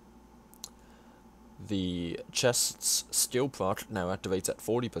hat. The chest's skill proc now activates at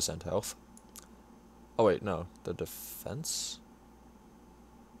 40% health. Oh wait, no, the defense?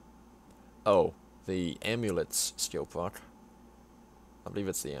 Oh, the amulet's skill proc. I believe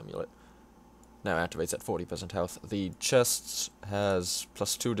it's the amulet. Now activates at 40% health. The chest has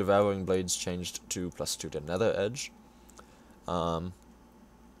 +2 Devouring Blades changed to +2 to Nether Edge.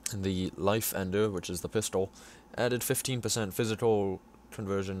 The Life Ender, which is the pistol, added 15% physical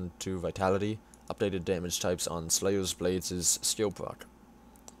conversion to Vitality. Updated damage types on Slayer's Blades' skill proc.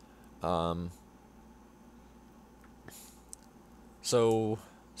 So,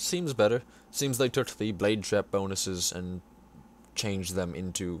 seems better. Seems they took the blade trap bonuses and changed them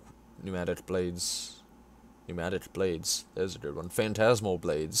into pneumatic blades. Pneumatic blades. There's a good one. Phantasmal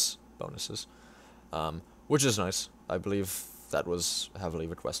blades bonuses. Which is nice. I believe that was heavily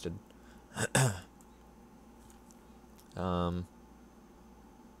requested.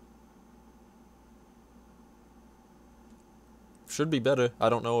 Should be better. I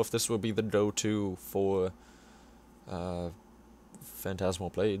don't know if this will be the go-to for Phantasmal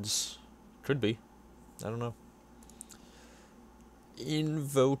blades. Could be. I don't know.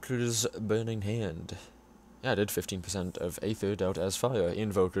 Invoker's Burning Hand. Added 15% of Aether Doubt as Fire.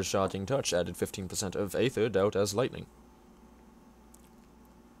 Invoker's Charging Touch. Added 15% of Aether Doubt as Lightning.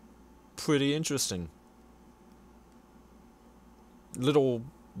 Pretty interesting. Little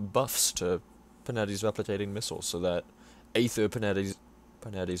buffs to Panetti's Replicating Missile, so that Aether Panetti's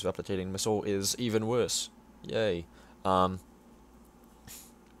Replicating Missile is even worse. Yay.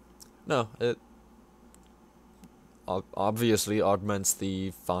 No, it obviously augments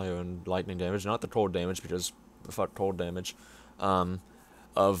the fire and lightning damage, not the cold damage, because fuck cold damage, of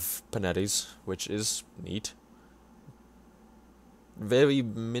Panetti's, which is neat. Very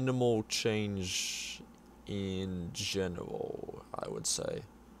minimal change in general, I would say.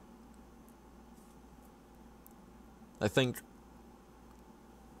 I think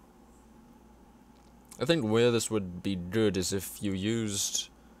where this would be good is if you used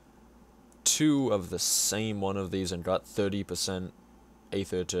 2 of the same one of these and got 30%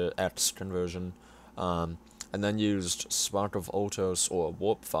 Aether to X conversion, and then used Spark of Ultos or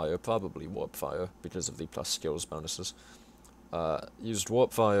Warp Fire, probably Warp Fire, because of the plus skills bonuses. Used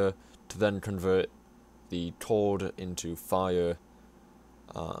Warp Fire to then convert the cold into fire,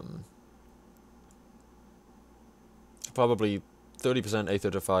 probably 30%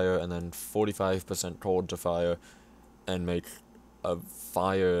 Aether to fire, and then 45% cold to fire, and make a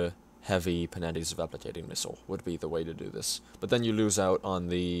fire-heavy Panetti's Replicating Missile would be the way to do this. But then you lose out on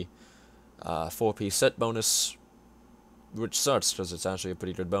the 4-piece set bonus, which sucks, because it's actually a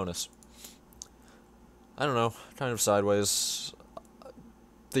pretty good bonus. I don't know, kind of sideways.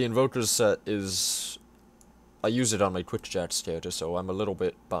 The Invoker's set is... I use it on my Quick Jacks character, so I'm a little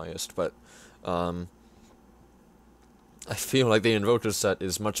bit biased, but I feel like the Invoker's set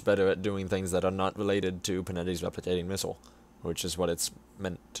is much better at doing things that are not related to Panetti's Replicating Missile, which is what it's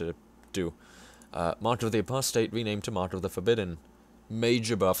meant to do. Mark of the Apostate renamed to Mark of the Forbidden.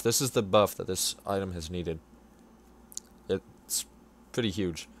 Major buff. This is the buff that this item has needed. It's pretty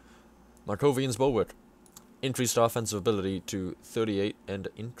huge. Markovian's Bulwark. Increased offensive ability to 38 and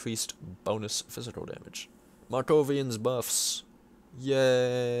increased bonus physical damage. Markovian's buffs.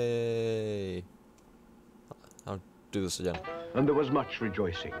 Yay! I'll do this again. And there was much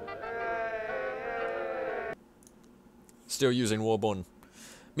rejoicing. Still using Warborn.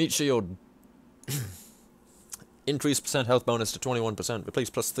 Meat Shield. Increased percent health bonus to 21%. Replace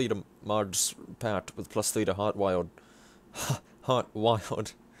 +3 to Marg's Pact with +3 to Heart Wild. Heart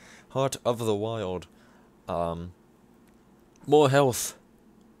Wild. Heart of the Wild. More health.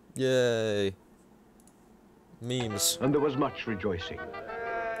 Yay. Memes. And there was much rejoicing.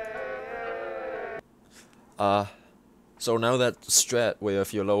 So now that strat where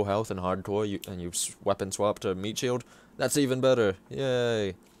if you're low health and hardcore and you weapon swap to Meat Shield, that's even better.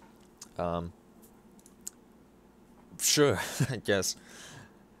 Yay. Sure, I guess.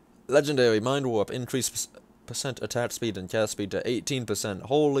 Legendary Mind Warp. Increase percent attack speed and cast speed to 18%.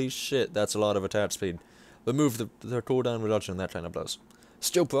 Holy shit, that's a lot of attack speed. Remove the cooldown reduction, that kind of blows.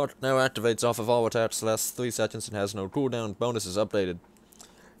 Steel Proc now activates off of all attacks, lasts 3 seconds and has no cooldown. Bonus is updated.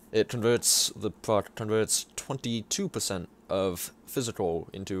 It converts, the proc converts 22% of physical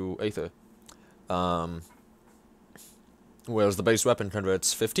into Aether. Whereas the base weapon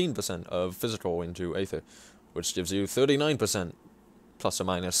converts 15% of physical into Aether, which gives you 39% plus or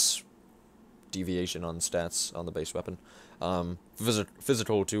minus deviation on stats on the base weapon.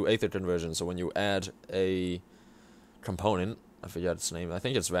 Physical to Aether conversion, so when you add a component, I forget its name, I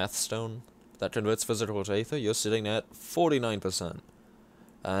think it's Wrathstone, that converts physical to Aether, you're sitting at 49%.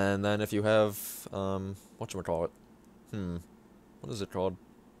 And then if you have, whatchamacallit? What is it called?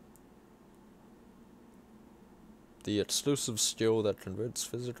 The exclusive skill that converts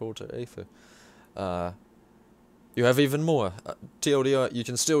physical to Aether. You have even more. TLDR, you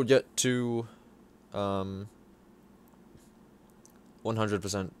can still get to 100%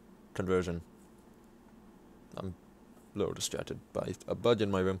 conversion. I'm a little distracted by a bug in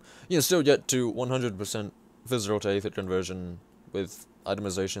my room. You can still get to 100% physical to Aether conversion with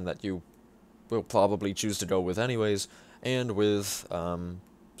itemization that you will probably choose to go with anyways, and with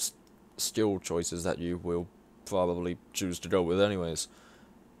skill choices that you will probably choose to go with anyways.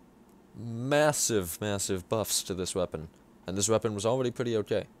 Massive buffs to this weapon, and this weapon was already pretty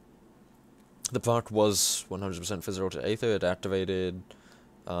okay. The part was 100% physical to Aether. It activated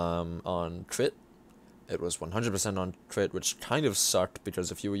on crit. It was 100% on crit, which kind of sucked,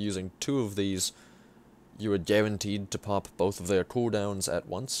 because if you were using 2 of these, you were guaranteed to pop both of their cooldowns at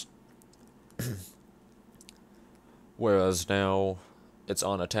once. Whereas now, it's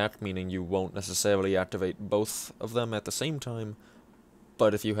on attack, meaning you won't necessarily activate both of them at the same time,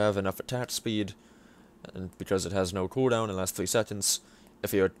 but if you have enough attack speed, and because it has no cooldown and lasts 3 seconds,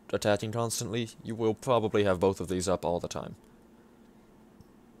 if you're attacking constantly, you will probably have both of these up all the time.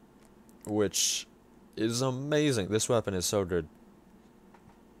 Which is amazing. This weapon is so good.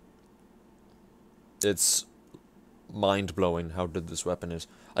 It's mind-blowing how good this weapon is.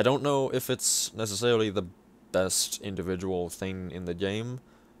 I don't know if it's necessarily the best individual thing in the game,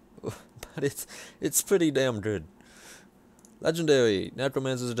 but it's pretty damn good. Legendary,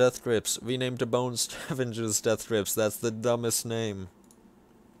 Necromancer's Death Grips, renamed to Bone Scavenger's Death Grips. That's the dumbest name.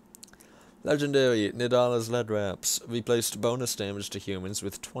 Legendary, Nidala's Lead Wraps, replaced bonus damage to humans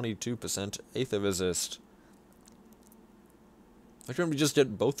with 22% Aether Resist. Why couldn't we just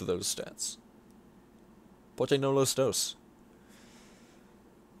get both of those stats? Porque no los dos?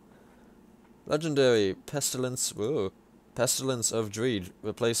 Legendary, Pestilence, Pestilence of Dreed,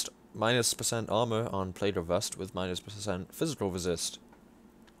 replaced -% armor on Plate of Rust with -% physical resist.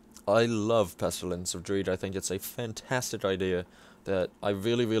 I love Pestilence of Dreed. I think it's a fantastic idea that I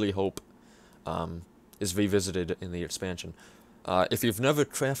really hope is revisited in the expansion. If you've never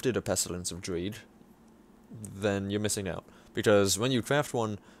crafted a Pestilence of Dreed, then you're missing out. Because when you craft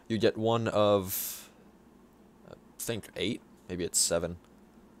one, you get one of, I think 8, maybe it's 7.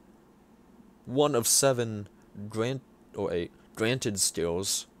 One of 7 granted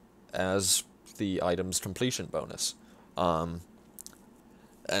skills as the item's completion bonus. And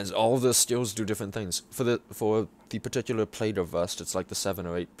all the skills do different things. For the particular Plate of Rust, it's like the 7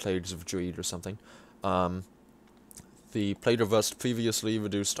 or 8 Plagues of Dreed or something. The Plate of Rust previously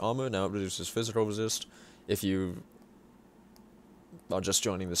reduced armor, now it reduces physical resist. If you are just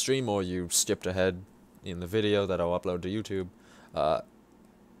joining the stream or you skipped ahead in the video that I'll upload to YouTube,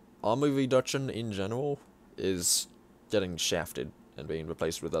 armor reduction in general is getting shafted and being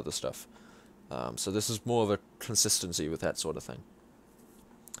replaced with other stuff. So this is more of a consistency with that sort of thing.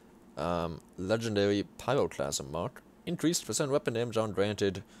 Legendary Pyroclasm Mark. Increased % weapon damage on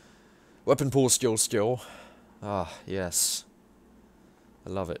granted. Weapon pool skill. Ah, yes. I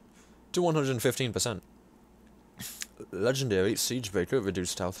love it. To 115%. Legendary Siegebreaker.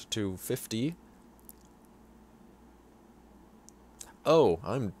 Reduced health to 50. Oh,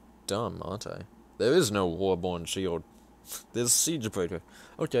 I'm dumb, aren't I? There is no Warborn shield. There's Siegebreaker.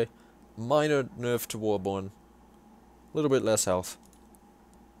 Okay. Minor nerf to Warborn. A little bit less health.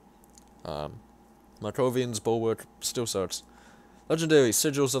 Markovian's Bulwark still sucks. Legendary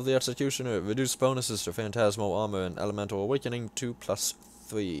Sigils of the Executioner. Reduced bonuses to Phantasmal Armor and Elemental Awakening to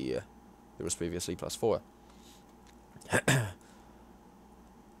 +3. It was previously +4.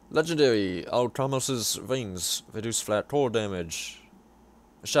 Legendary Alcamos's Rings. Reduced flat core damage.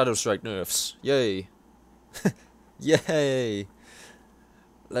 Shadow Strike nerfs. Yay! Yay!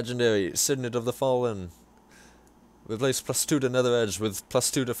 Legendary Signet of the Fallen. Replace +2 to Nether Edge with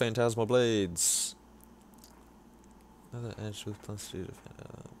 +2 to Phantasmal Blades. Nether Edge with +2 to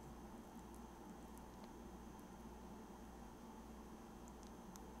Phantasmal.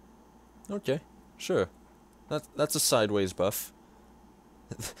 Okay, sure. That's a sideways buff.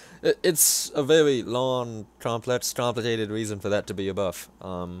 It's a very long, complex, complicated reason for that to be a buff.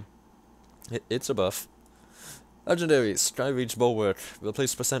 It's a buff. Legendary Skyreach Bulwark.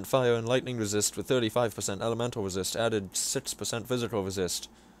 Replace % fire and lightning resist with 35% elemental resist. Added 6% physical resist.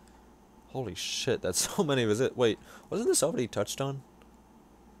 Holy shit, that's so many resist. Wait, wasn't this already touched on?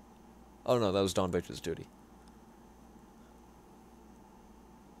 Oh no, that was Dawnbreaker's duty.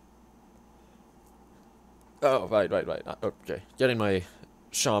 Oh, right. Okay, getting my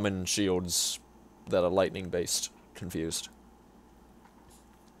shaman shields that are lightning based confused.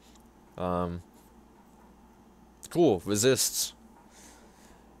 Cool, resists.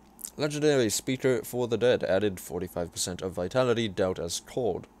 Legendary Speaker for the Dead. Added 45% of vitality, doubt as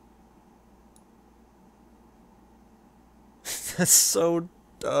cold. That's so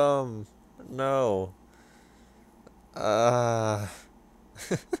dumb. No.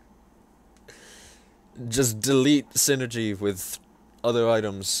 Just delete synergy with other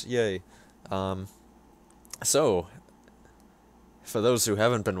items. Yay. So, for those who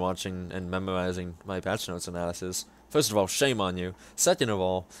haven't been watching and memorizing my patch notes analysis, first of all, shame on you. Second of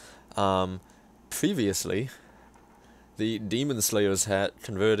all, previously, the Demon Slayer's hat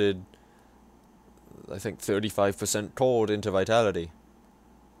converted, I think, 35% cold into vitality.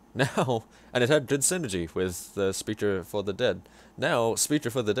 Now, and it had good synergy with the Speaker for the Dead. Now,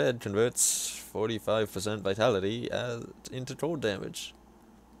 Speaker for the Dead converts 45% vitality into cold damage.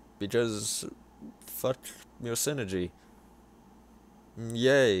 Because, fuck your synergy.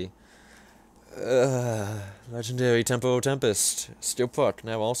 Yay. Legendary Tempo Tempest. Steel Puck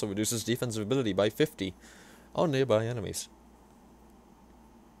now also reduces defensive ability by 50 on nearby enemies.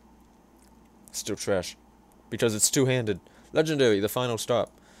 Still trash. Because it's two-handed. Legendary, the final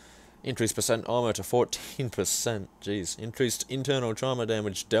stop. Increased percent armor to 14%. Jeez. Increased internal trauma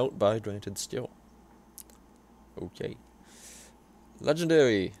damage dealt by granted skill. Okay.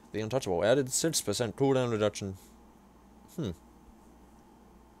 Legendary, the Untouchable. Added 6% cooldown reduction.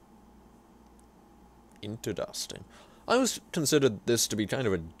 Interesting. I always considered this to be kind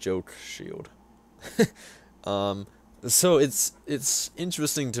of a joke shield. So it's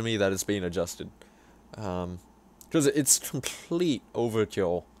interesting to me that it's being adjusted. Because it's complete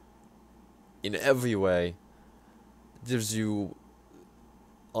overkill in every way. It gives you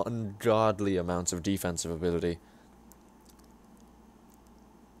ungodly amounts of defensive ability.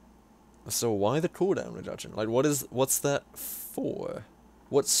 So why the cooldown reduction? Like, what's that for?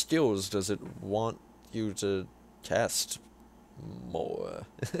 What skills does it want you to cast more?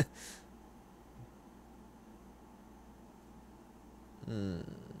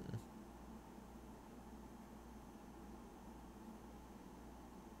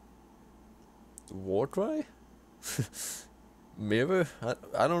 Warcry? Mirror?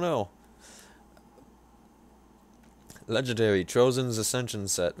 I don't know. Legendary Chosen's Ascension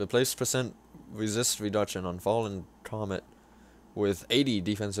set. Replaced percent resist reduction on Fallen Comet with 80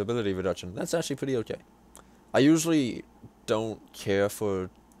 defensibility reduction. That's actually pretty okay. I usually don't care for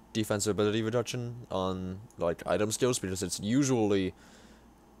defensibility reduction on, like, item skills because it's usually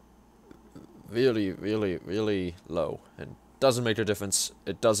really, really, really low and doesn't make a difference.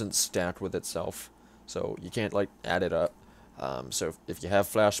 It doesn't stack with itself, so you can't, like, add it up. So if you have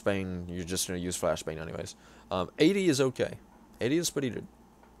Flashbang, you're just going to use Flashbang anyways. 80 is okay. 80 is pretty good.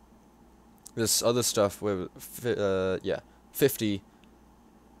 This other stuff where, 50,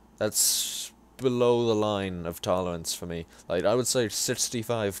 that's below the line of tolerance for me. Like, I would say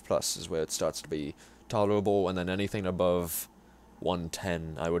 65 plus is where it starts to be tolerable, and then anything above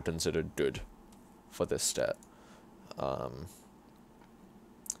 110 I would consider good for this stat.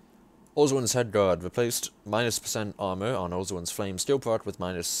 Ozuan's Head Guard replaced -% armor on Ozuan's Flame Steel Part with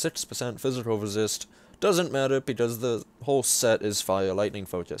 -6% physical resist. Doesn't matter because the whole set is fire lightning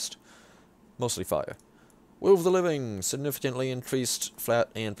focused. Mostly fire. Will of the Living significantly increased flat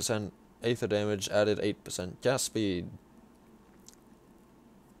and percent aether damage, added 8% cast speed.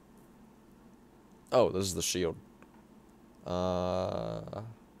 Oh, this is the shield. I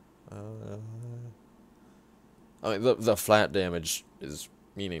mean, the flat damage is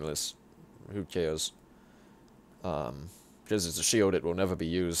meaningless. Who cares? Because it's a shield, it will never be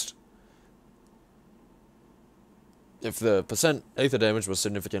used. If the percent aether damage was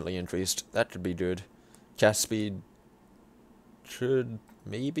significantly increased, that could be good. Cast speed should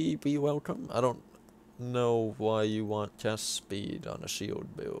maybe be welcome. I don't know why you want cast speed on a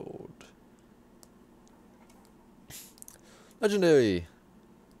shield build. Legendary!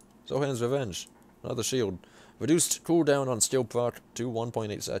 Zohan's Revenge. Another shield. Reduced cooldown on Steel Proc to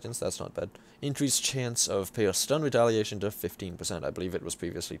 1.8 seconds. That's not bad. Increased chance of Pierce Stun Retaliation to 15%. I believe it was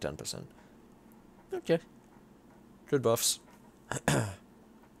previously 10%. Okay. Good buffs.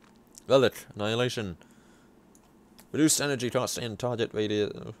 Relic. Annihilation. Reduced energy cost and target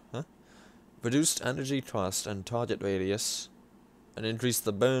radius. Reduced energy cost and target radius, and increased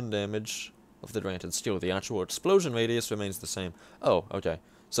the burn damage of the granted skill. The actual explosion radius remains the same. Oh, okay.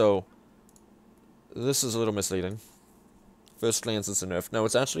 So, this is a little misleading. First glance, it's a nerf. No,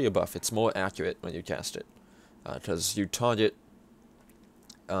 it's actually a buff. It's more accurate when you cast it. Because you target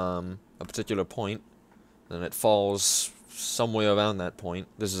a particular point, and it falls somewhere around that point.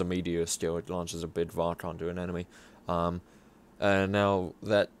 This is a meteor skill. It launches a big rock onto an enemy. And now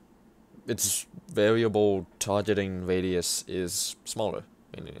that its variable targeting radius is smaller,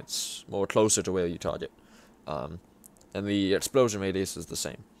 meaning it's more closer to where you target. And the explosion radius is the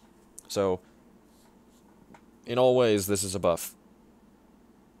same. So, in all ways, this is a buff.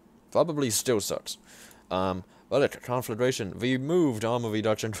 Probably still sucks. Relic, Conflagration, removed armor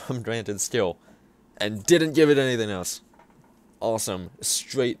reduction from granted skill, and didn't give it anything else. Awesome.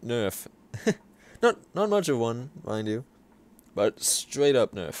 Straight nerf. Not much of one, mind you, but straight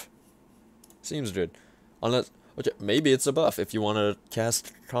up nerf. Seems good. Unless, okay, maybe it's a buff if you want to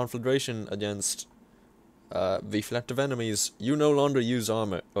cast Conflagration against reflective enemies. You no longer use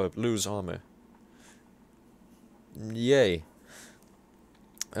armor, or lose armor. Yay.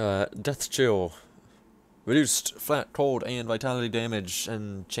 Death chill. Reduced flat, cold, and vitality damage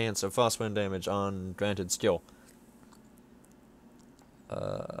and chance of fast wind damage on granted skill.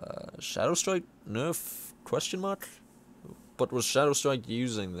 Shadow Strike nerf? Question mark? But was Shadow Strike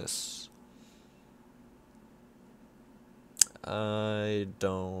using this? I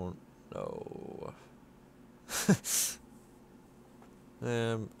don't know.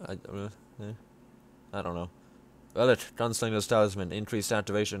 I don't know. Relic, Gunslinger's Talisman, increased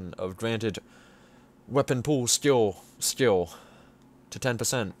activation of granted weapon pool skill to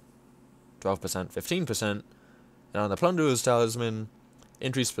 10%, 12%, 15%, and on the Plunderer's Talisman,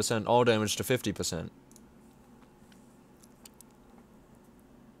 increased percent all damage to 50%.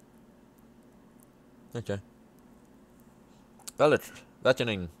 Okay. Relic,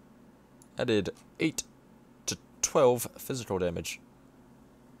 Reckoning, added 8 to 12 physical damage.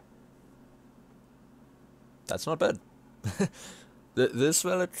 That's not bad. This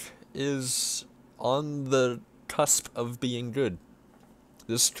relic is on the cusp of being good.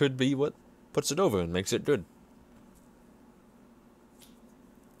 This could be what puts it over and makes it good.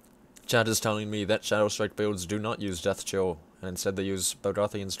 Chat is telling me that Shadow Strike builds do not use Death Chill, and instead they use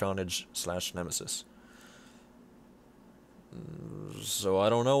Bogothian's Carnage / Nemesis. So I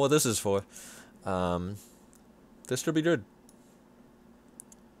don't know what this is for. This could be good.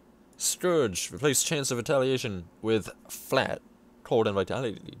 Scourge. Replace chance of retaliation with flat, cold, and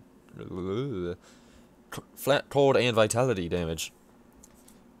vitality. Flat, cold, and vitality damage.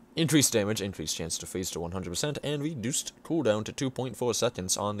 Increased damage, increased chance to freeze to 100%, and reduced cooldown to 2.4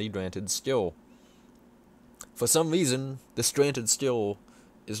 seconds on the granted skill. For some reason, this granted skill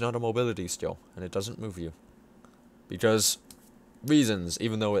is not a mobility skill, and it doesn't move you. Because reasons,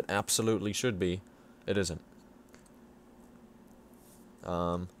 even though it absolutely should be, it isn't.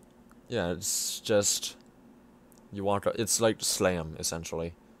 Yeah, it's just, you walk, it's like Slam,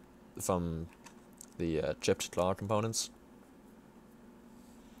 essentially, from the chipped claw components.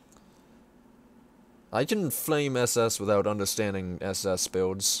 I can flame SS without understanding SS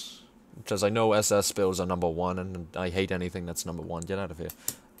builds, because I know SS builds are #1, and I hate anything that's #1. Get out of here.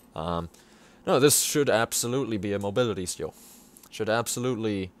 No, this should absolutely be a mobility skill. Should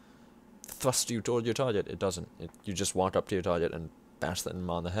absolutely thrust you toward your target. It doesn't. You just walk up to your target and bash them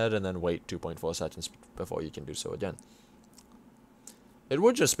on the head, and then wait 2.4 seconds before you can do so again. It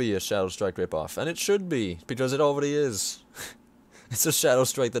would just be a Shadow Strike ripoff, and it should be, because it already is. It's a Shadow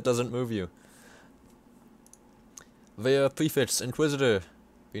Strike that doesn't move you. Their prefix, Inquisitor,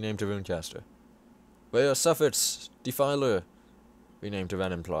 renamed to Runecaster. Their suffix, Defiler, renamed to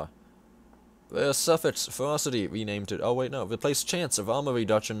Venomplar. Their suffix, Ferocity, renamed to... Oh, wait, no. Replace chance of armor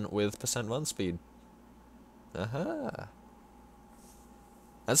reduction with % run speed. Aha.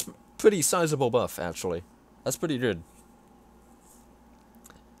 That's pretty sizable buff, actually. That's pretty good.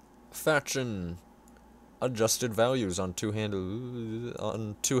 Faction. Adjusted values on two-handed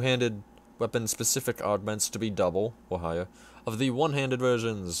weapon-specific augments to be double, or higher, of the one-handed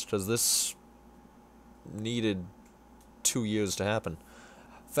versions, because this needed 2 years to happen.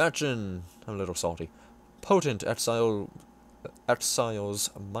 Faction. I'm a little salty. Potent Exile's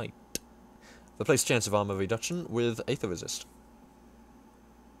Might. Replace chance of armor reduction with Aether Resist.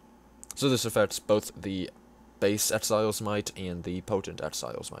 So this affects both the base Exile's Might and the potent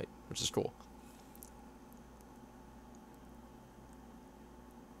Exile's Might, which is cool.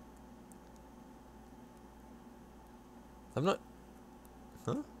 I'm not...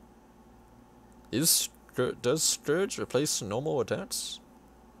 Huh? Does Scourge replace normal attacks?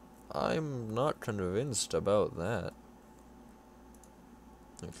 I'm not convinced about that.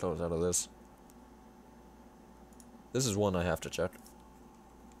 Let me close out of this. This is one I have to check.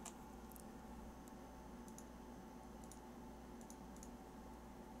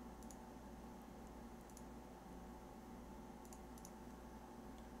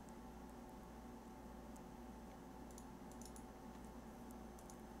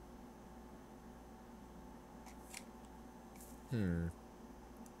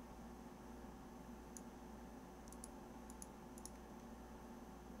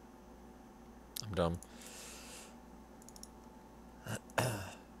 I'm dumb.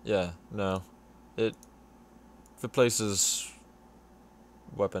 Yeah, no. It replaces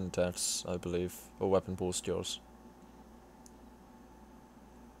weapon attacks, I believe, or weapon pool skills.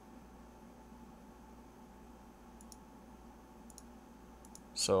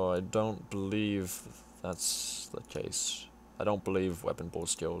 So I don't believe that's the case. I don't believe weapon pool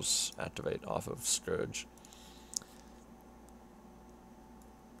skills activate off of Scourge.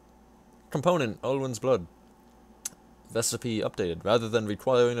 Component, Olwen's Blood. Recipe updated. Rather than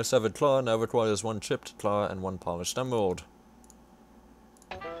requiring a severed claw, now requires 1 chipped claw and 1 polished emerald.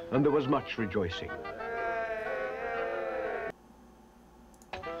 And there was much rejoicing.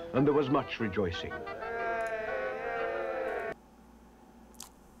 And there was much rejoicing.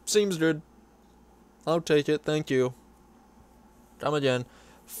 Seems good. I'll take it, thank you. Come again.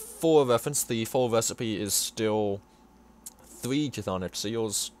 For reference, the full recipe is still 3 chthonic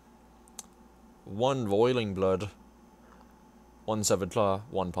seals, 1 roiling blood, 1 severed claw,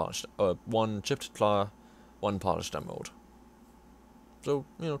 1 chipped claw, 1 polished emerald. So,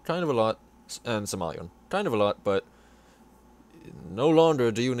 you know, kind of a lot, and some iron. Kind of a lot, but no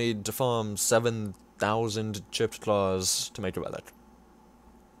longer do you need to farm 7,000 chipped claws to make a relic.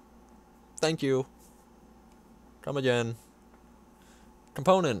 Thank you. Come again.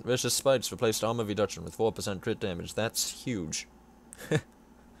 Component, Vicious Spikes replaced armor reduction with 4% crit damage. That's huge.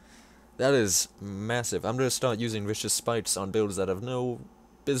 That is massive. I'm gonna start using Vicious Spikes on builds that have no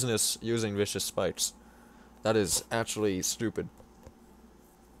business using Vicious Spikes. That is actually stupid.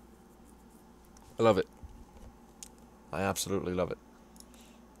 I love it. I absolutely love it.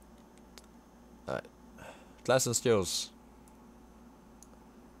 Alright. Class and skills.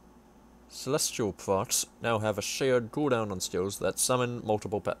 Celestial procs now have a shared cooldown on skills that summon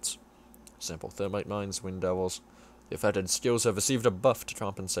multiple pets. Example, Thermite Mines, Wind Devils. The affected skills have received a buff to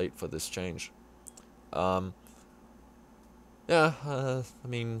compensate for this change. I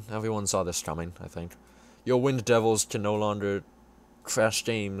mean, everyone saw this coming, I think. Your Wind Devils can no longer crash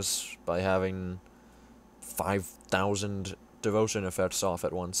games by having 5,000 devotion effects off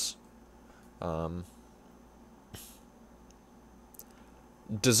at once.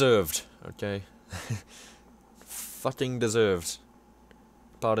 Deserved, okay? Fucking deserved.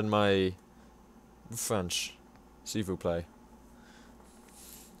 Pardon my French. S'il vous plaît.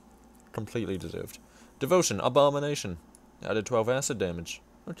 Completely deserved. Devotion, Abomination. Added 12 acid damage.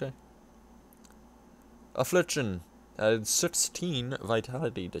 Okay. Affliction. Added 16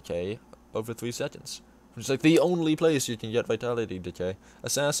 vitality decay over 3 seconds. Which is like the only place you can get vitality decay.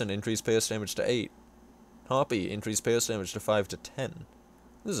 Assassin, increased pierce damage to 8. Harpy, increased pierce damage to 5 to 10.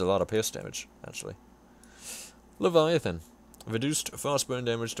 This is a lot of pierce damage, actually. Leviathan. Reduced frostburn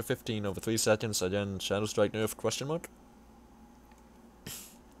damage to 15 over 3 seconds. Again, Shadow Strike nerf, question mark.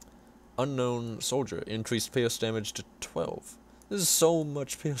 Unknown Soldier. Increased pierce damage to 12. This is so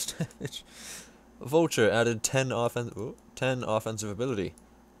much pierce damage. Vulture added 10 offensive ability.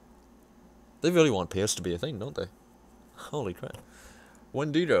 They really want pierce to be a thing, don't they? Holy crap.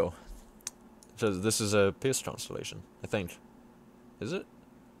 Wendigo. So this is a pierce constellation, I think. Is it?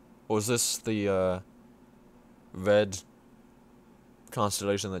 Or is this the red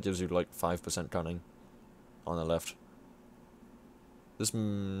constellation that gives you like 5% cunning on the left? This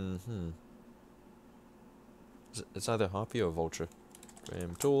it's either Harpy or Vulture.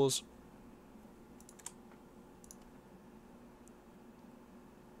 Tools.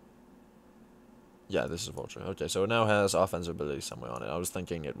 Yeah, this is Vulture. Okay, so it now has offensive ability somewhere on it. I was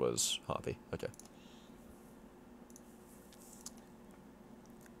thinking it was Harpy. Okay.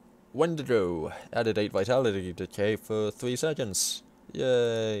 Wendigo added 8 vitality decay for 3 seconds.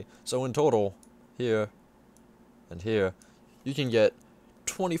 Yay! So in total, here and here, you can get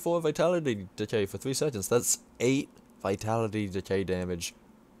 24 vitality decay for 3 seconds. That's 8 vitality decay damage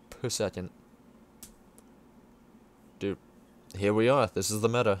per second. Dude, here we are. This is the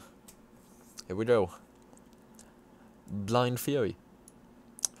meta. Here we go. Blind Fury.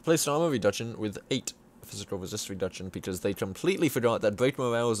 Replaced armor reduction with 8 physical resist reduction because they completely forgot that Break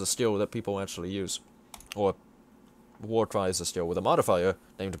Morale is a skill that people actually use. Or Warcry is a skill with a modifier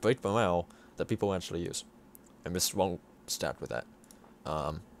named Break Morale that people actually use. And this won't stat with that.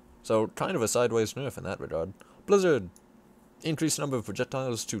 So kind of a sideways nerf in that regard. Blizzard. Increased number of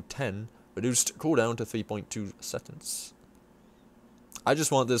projectiles to 10. Reduced cooldown to 3.2 seconds. I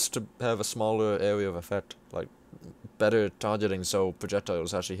just want this to have a smaller area of effect. Like, better targeting so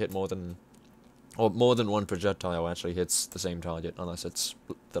projectiles actually hit more than one projectile actually hits the same target, unless it's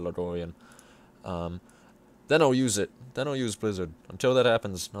the Logorian. Then I'll use it. Then I'll use Blizzard. Until that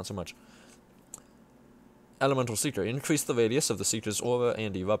happens, not so much. Elemental Seeker. Increase the radius of the Seeker's aura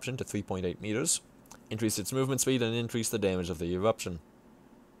and eruption to 3.8 meters. Increase its movement speed and increase the damage of the eruption.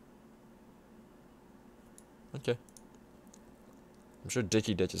 Okay. I'm sure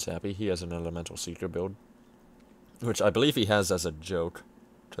Dicky Ditch is happy. He has an Elemental Seeker build. Which I believe he has as a joke.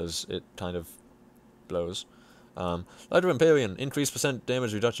 Because it kind of blows. Lighter Empyrean, increased percent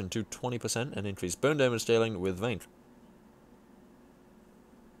damage reduction to 20% and increased burn damage scaling with range.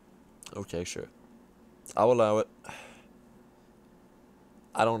 Okay, sure. I'll allow it.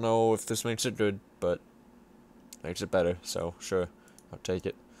 I don't know if this makes it good, but Makes it better, so sure, I'll take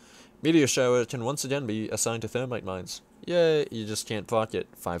it. Meteor shower can once again be assigned to thermite mines. Yay, you just can't proc it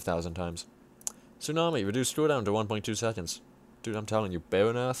 5,000 times. Tsunami, reduced cooldown to 1.2 seconds. Dude, I'm telling you,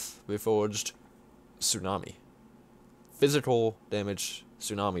 Barren Earth, Reforged, Tsunami. Physical damage,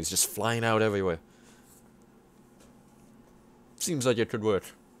 tsunamis just flying out everywhere. Seems like it could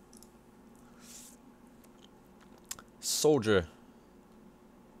work. Soldier.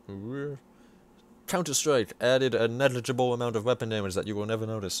 Counter-Strike added a negligible amount of weapon damage that you will never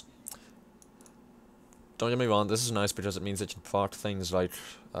notice. Don't get me wrong, this is nice because it means it can proc things like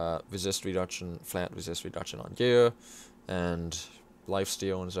resist reduction, flat resist reduction on gear, and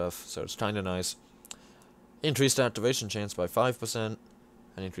lifesteal and stuff, so it's kinda nice. Increased activation chance by 5%,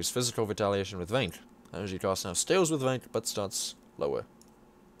 and increased physical retaliation with rank. Energy cost now scales with rank, but starts lower.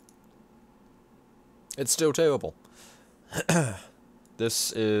 It's still terrible.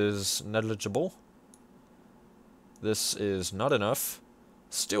 This is negligible. This is not enough.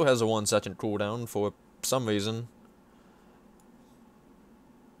 Still has a 1-second cooldown for some reason.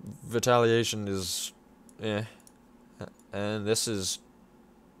 Retaliation is eh. And this is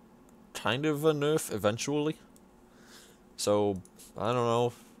kind of a nerf eventually. So, I don't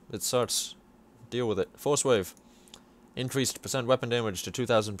know. It sucks. Deal with it. Force Wave. Increased percent weapon damage to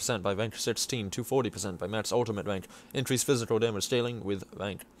 2000% by rank 16 to 40% by max ultimate rank. Increased physical damage scaling with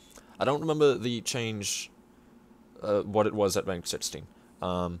rank. I don't remember the change, what it was at rank 16.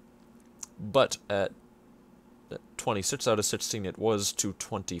 But at 26 out of 16 it was to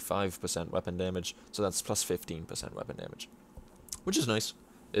 25% weapon damage, so that's plus 15% weapon damage. Which is nice.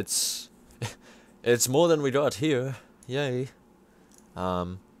 It's it's more than we got here. Yay.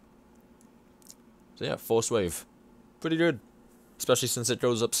 So yeah, Force Wave. Pretty good. Especially since it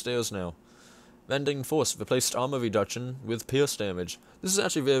goes upstairs now. Vending Force replaced armor reduction with pierce damage. This is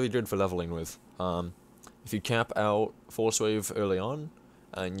actually very good for leveling with. If you cap out Force Wave early on,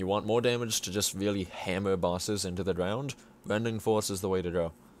 and you want more damage to just really hammer bosses into the ground, Vending Force is the way to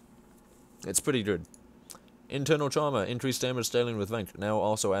go. It's pretty good. Internal Trauma, increased damage scaling with rank, now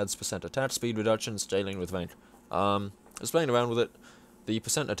also adds percent attack speed reduction scaling with rank. I was playing around with it. The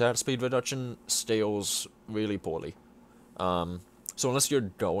percent attack speed reduction scales really poorly. So unless you're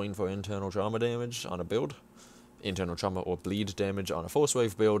going for internal trauma damage on a build, internal trauma or bleed damage on a Force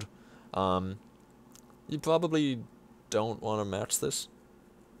Wave build, you probably don't want to match this.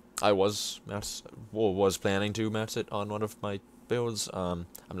 I was planning to match it on one of my builds. I'm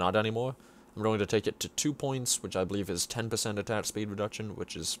not anymore. I'm going to take it to 2 points, which I believe is 10% attack speed reduction,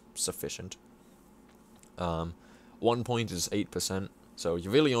 which is sufficient. 1 point is 8%, so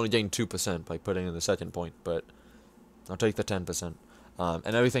you really only gain 2% by putting in the second point, but I'll take the 10%.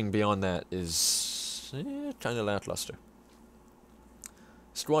 And everything beyond that is kind of lackluster.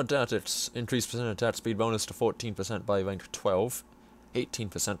 Squad Tactics, increased percent attack speed bonus to 14% by rank 12,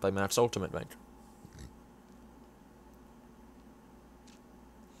 18% by max ultimate rank.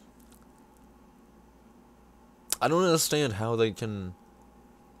 I don't understand how they can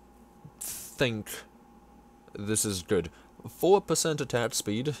think this is good. 4% attack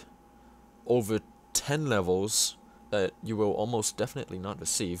speed over 10 levels that you will almost definitely not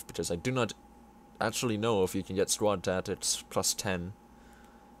receive, because I do not actually know if you can get Squad Tactics plus 10.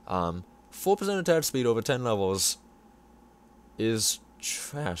 4% attack speed over 10 levels is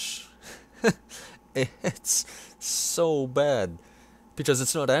trash. It's so bad. Because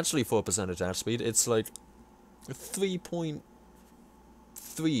it's not actually 4% attack speed, it's like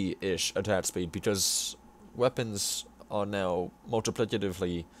 3.3-ish attack speed, because weapons are now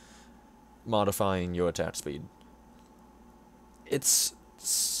multiplicatively modifying your attack speed. It's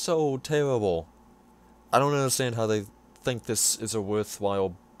so terrible. I don't understand how they think this is a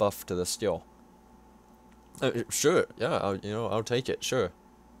worthwhile buff to the skill. Sure, yeah, I'll take it, sure.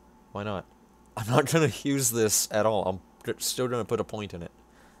 Why not? I'm not gonna use this at all. I'm still gonna put a point in it.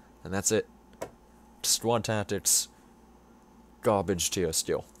 And that's it. Squad Tactics, garbage tier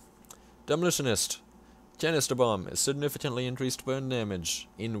skill. Demolitionist. Canister Bomb is significantly increased burn damage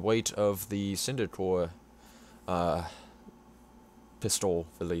in weight of the Cinder Core pistol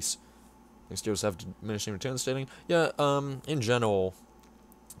release. These skills have diminishing return stating. Yeah, in general,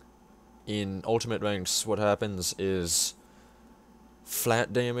 in ultimate ranks, what happens is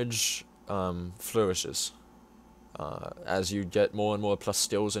flat damage flourishes. As you get more and more plus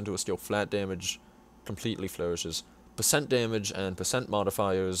skills into a skill, flat damage completely flourishes. Percent damage and percent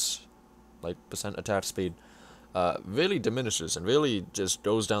modifiers, like percent attack speed, really diminishes and really just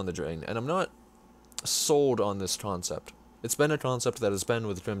goes down the drain. And I'm not sold on this concept. It's been a concept that has been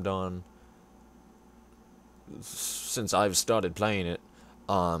with Grim Dawn since I've started playing it.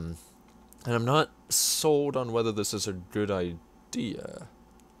 And I'm not sold on whether this is a good idea.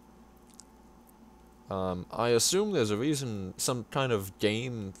 I assume there's a reason, some kind of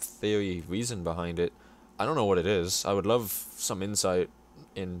game theory reason behind it. I don't know what it is. I would love some insight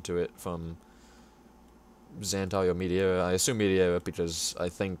into it from Xantai or Mediera. I assume Mediera because I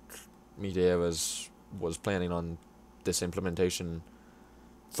think Mediera was planning on this implementation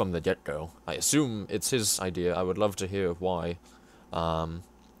from the get-go. I assume it's his idea. I would love to hear why. I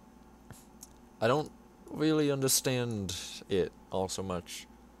don't really understand it all so much.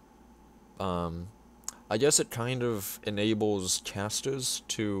 I guess it kind of enables casters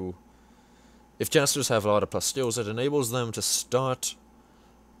to... If casters have a lot of plus skills, it enables them to start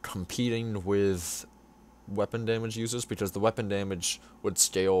competing with weapon damage users, because the weapon damage would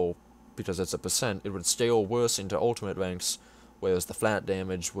scale, because it's a percent, it would scale worse into ultimate ranks, whereas the flat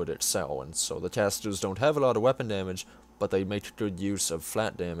damage would excel, and so the casters don't have a lot of weapon damage, but they make good use of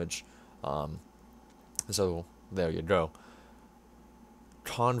flat damage, so there you go.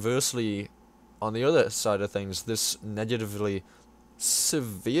 Conversely, on the other side of things, this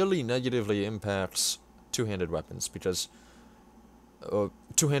severely negatively impacts two-handed weapons, because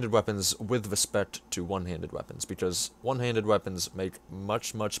two-handed weapons with respect to one-handed weapons, because one-handed weapons make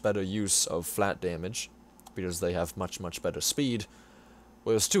much better use of flat damage, because they have much better speed,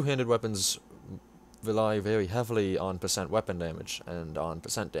 whereas two-handed weapons rely very heavily on percent weapon damage, and on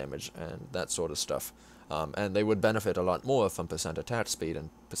percent damage, and that sort of stuff. And they would benefit a lot more from percent attack speed, and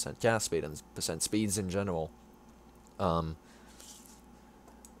percent cast speed, and percent speeds in general.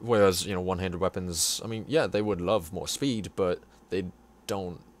 Whereas, you know, one-handed weapons, I mean, yeah, they would love more speed, but they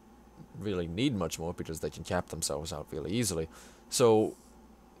don't really need much more because they can cap themselves out really easily. So,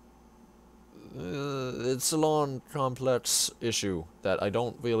 it's a long, complex issue that I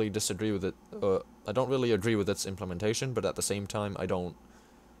don't really disagree with it. I don't really agree with its implementation, but at the same time, I don't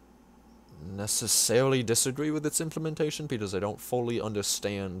necessarily disagree with its implementation because I don't fully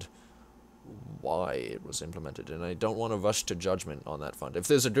understand why it was implemented, and I don't want to rush to judgment on that front. If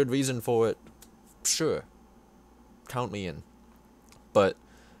there's a good reason for it, sure, count me in. But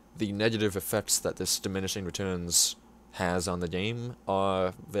the negative effects that this diminishing returns has on the game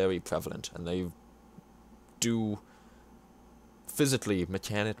are very prevalent, and they do physically,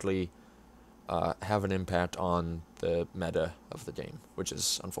 mechanically have an impact on the meta of the game, which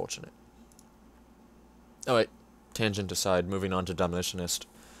is unfortunate. Alright, tangent aside, moving on to Demolitionist.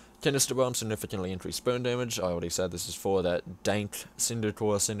 Canister Bomb significantly increased burn damage. I already said this is for that dank Cinder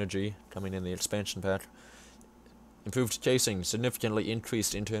Core synergy coming in the expansion pack. Improved casing, significantly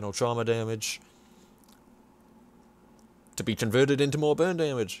increased internal trauma damage. To be converted into more burn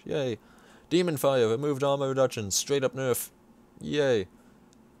damage, yay. Demon Fire, removed armor reduction, straight up nerf, yay.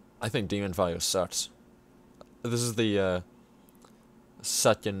 I think Demon Fire sucks. This is the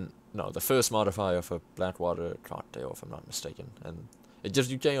the first modifier for Blackwater Cocktail, if I'm not mistaken, and it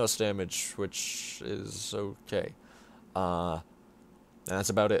gives you chaos damage, which is okay. And that's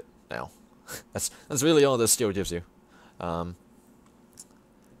about it now. that's really all this skill gives you.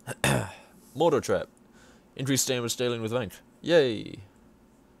 Mortar Trap. Increased damage scaling with rank. Yay!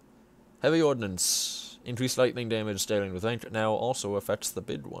 Heavy Ordnance. Increased lightning damage scaling with rank now also affects the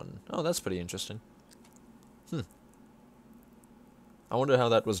big one. Oh, that's pretty interesting. I wonder how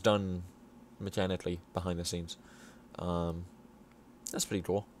that was done mechanically behind the scenes. That's pretty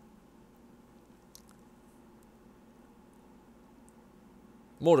cool.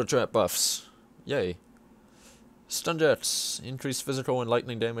 Mortar Trap buffs. Yay. Stun Jets. Increased physical and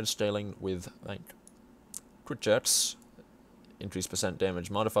lightning damage scaling with rank. Crit Jets. Increased percent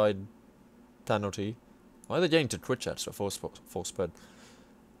damage modified penalty. Why are they getting to Crit Jets for full spread?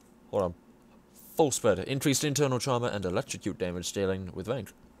 Hold on. Full spread. Increased internal trauma and electrocute damage scaling with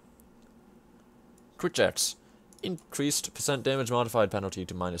rank. Crit Jets. Increased percent damage modified penalty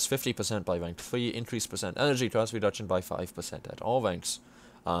to minus 50% by rank 3. Increased percent energy cost reduction by 5% at all ranks.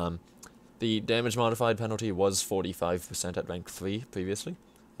 The damage modified penalty was 45% at rank 3 previously.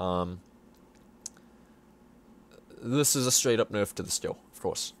 This is a straight up nerf to the skill, of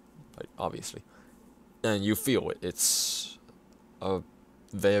course, right, obviously. And you feel it. It's a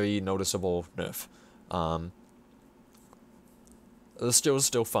very noticeable nerf. The skill is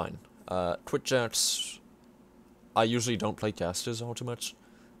still fine. Quick Jacks, I usually don't play casters all too much.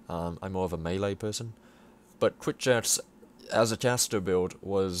 I'm more of a melee person. But Quick Jacks, as a caster build,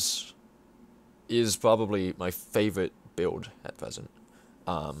 is probably my favorite build at present.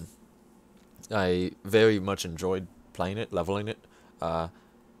 I very much enjoyed playing it, leveling it,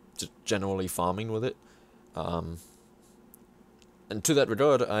 just generally farming with it. And to that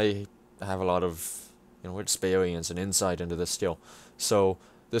regard, I have a lot of experience and insight into this skill. So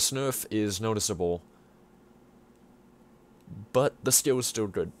This nerf is noticeable, but the skill is still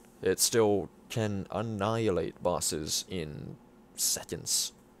good. It still can annihilate bosses in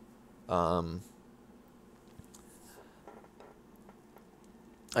seconds. I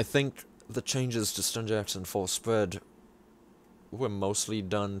think the changes to Stunjacks and Full Spread were mostly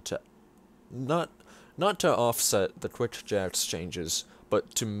done to not to offset the Quick Jacks changes,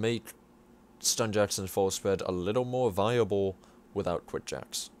 but to make Stunjacks and Full Spread a little more viable without Quick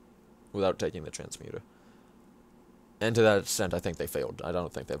Jacks, without taking the Transmuter. And to that extent, I think they failed. I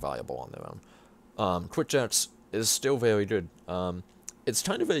don't think they're viable on their own. Quick Jacks is still very good. It's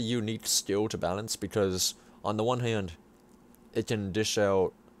kind of a unique skill to balance because, on the one hand, it can dish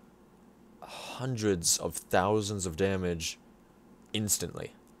out hundreds of thousands of damage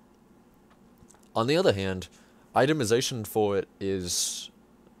instantly. On the other hand, itemization for it is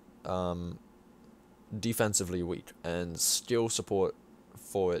defensively weak, and skill support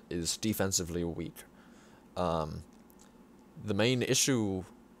for it is defensively weak. The main issue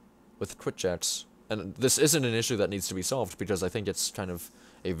with Quick Jacks, and this isn't an issue that needs to be solved because I think it's kind of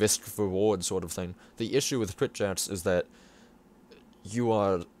a risk-reward sort of thing. The issue with Quick Jacks is that you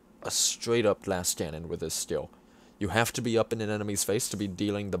are a straight-up blast cannon with this skill. You have to be up in an enemy's face to be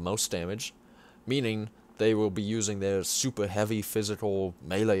dealing the most damage, meaning they will be using their super heavy physical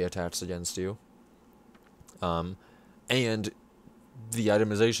melee attacks against you. And the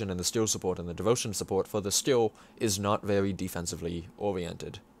itemization and the skill support and the devotion support for the skill is not very defensively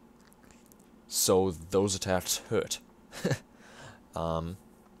oriented. So those attacks hurt. And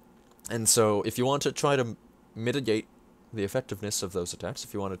so if you want to try to mitigate the effectiveness of those attacks,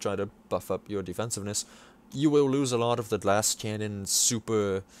 if you want to try to buff up your defensiveness, you will lose a lot of the glass cannon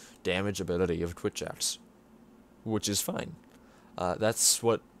super damage ability of Quick Jacks, which is fine. That's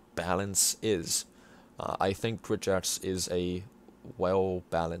what balance is. I think Quick Jacks is a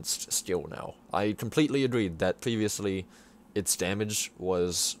well-balanced skill now. I completely agreed that previously its damage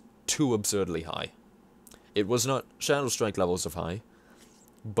was too absurdly high. It was not Shadow Strike levels of high,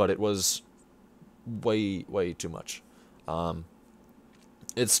 but it was way, way too much.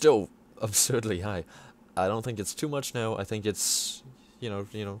 It's still absurdly high. I don't think it's too much now. I think it's, you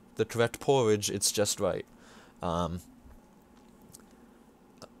know, the correct porridge. It's just right.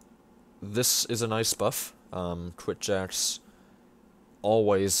 This is a nice buff. Quick Jacks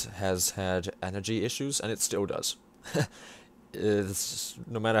always has had energy issues, and it still does.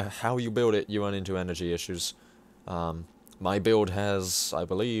 No matter how you build it, you run into energy issues. My build has, I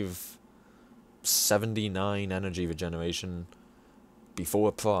believe, 79 energy regeneration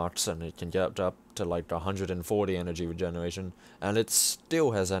before procs, and it can get up to like 140 energy regeneration, and it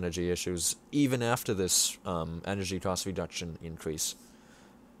still has energy issues even after this energy cost reduction increase.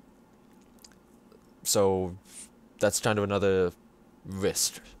 So that's kind of another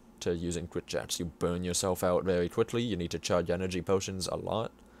risk to using Quick Jacks. You burn yourself out very quickly, you need to charge energy potions a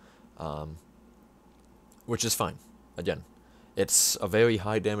lot, which is fine. Again, it's a very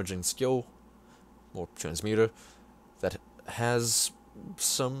high damaging skill, or transmuter, that has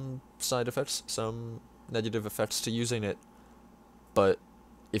some side effects, some negative effects to using it, but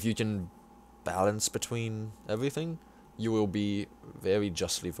if you can balance between everything, you will be very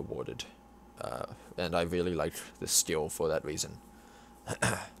justly rewarded. And I really like this skill for that reason.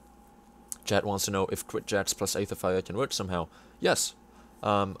 Chat wants to know if Quick Jacks plus Aether Fire can work somehow. Yes.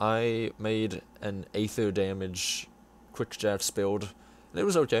 I made an Aether damage Quick Jacks build, and it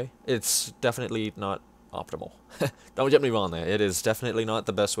was okay. It's definitely not optimal. Don't get me wrong there. It is definitely not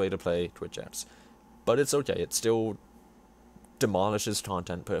the best way to play Quick Jacks. But it's okay. It still demolishes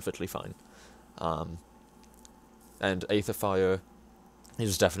content perfectly fine. And Aether Fire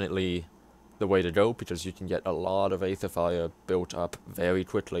is definitely the way to go, because you can get a lot of Aether Fire built up very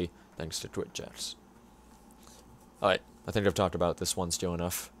quickly thanks to Quick Jacks. Alright, I think I've talked about this one skill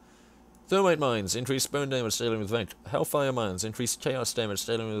enough. Thermite Mines, increased burn damage scaling with Vank. Hellfire Mines, increased chaos damage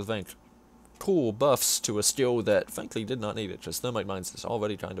scaling with Vank. Cool buffs to a skill that frankly did not need it, because Thermite Mines is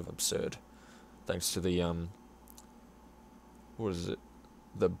already kind of absurd. Thanks to the, what is it?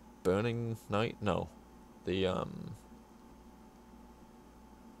 The Burning Knight? No. The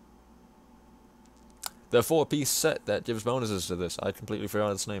 4-piece set that gives bonuses to this. I completely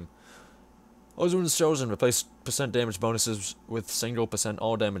forgot its name. Ozun's Chosen, replace percent damage bonuses with single percent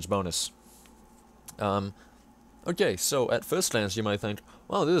all damage bonus. Okay, so at first glance you might think,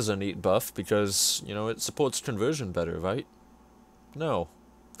 well, this is a neat buff because, you know, it supports conversion better, right? No.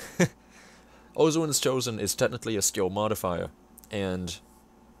 Ozun's Chosen is technically a skill modifier, and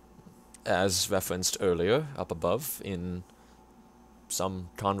as referenced earlier, up above, in some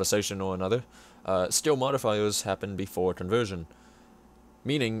conversation or another, skill modifiers happen before conversion.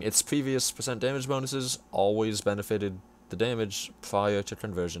 meaning its previous % damage bonuses always benefited the damage prior to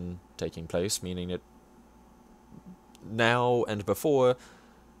conversion taking place, meaning it now and before,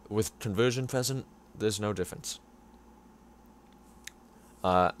 with conversion present, there's no difference.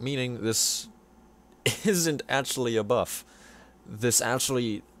 Meaning this isn't actually a buff. This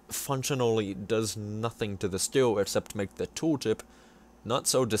actually functionally does nothing to the skill except make the tooltip not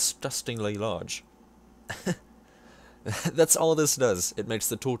so disgustingly large. That's all this does. It makes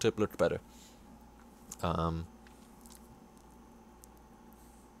the tooltip look better.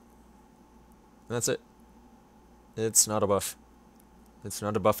 That's it. It's not a buff. It's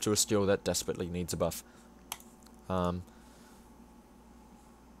not a buff to a skill that desperately needs a buff.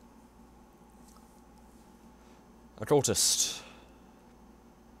 Occultist.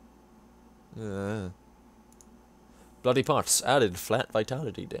 Bloody Parts added flat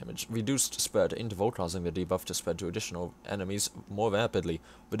vitality damage, reduced spread interval causing the debuff to spread to additional enemies more rapidly,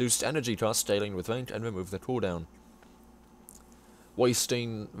 reduced energy cost scaling with rank, and removed the cooldown.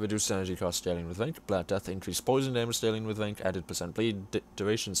 Wasting, reduced energy cost scaling with rank. Black Death, increased poison damage scaling with rank, added % bleed,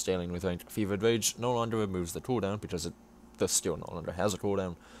 duration scaling with rank. Fevered Rage no longer removes the cooldown because the skill no longer has a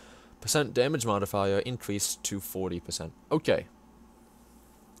cooldown. % damage modifier increased to 40%. Okay.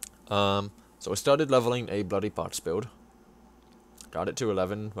 So I started leveling a Bloody Parts build. Got it to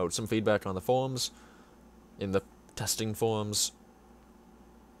 11, wrote some feedback on the forums, in the testing forums,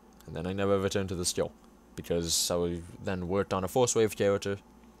 and then I never returned to the skill, because I then worked on a Force Wave character,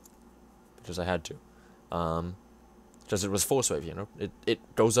 because I had to. Because it was Force Wave, you know?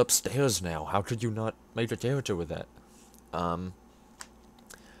 It goes upstairs now. How could you not make a character with that?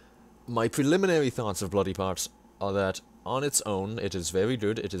 My preliminary thoughts of Bloody Parts are that, on its own, it is very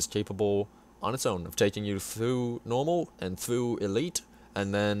good. It is capable, on its own, of taking you through normal and through elite,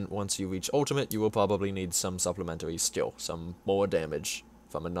 and then once you reach ultimate, you will probably need some supplementary skill, some more damage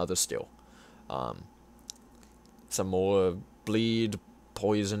from another skill. Some more bleed,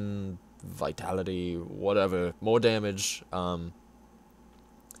 poison, vitality, whatever, more damage.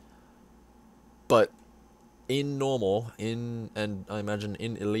 But in normal, and I imagine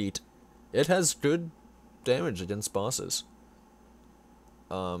in elite, it has good damage against bosses.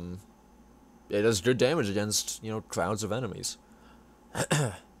 It has good damage against, you know, crowds of enemies.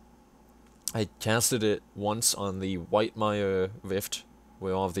 I casted it once on the Whitemire Rift,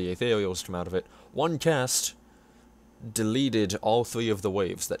 where all of the ethereals come out of it. One cast deleted all 3 of the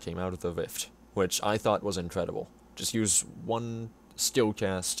waves that came out of the Rift, which I thought was incredible. Just use one skill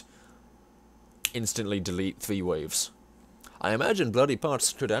cast, instantly delete 3 waves. I imagine Bloody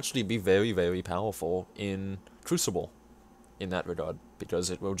Parts could actually be very, very powerful in Crucible in that regard, because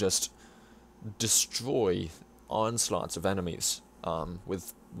it will just destroy onslaughts of enemies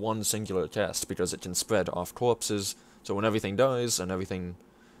with one singular cast, because it can spread off corpses, so when everything dies, and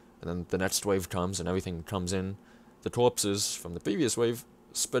then the next wave comes, and everything comes in, the corpses from the previous wave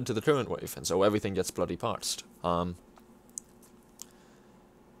spread to the current wave, and so everything gets Bloody Partsed.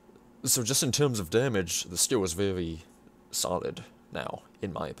 So just in terms of damage, the skill is very solid now,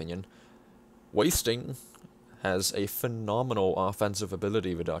 in my opinion. Wasting has a phenomenal offensive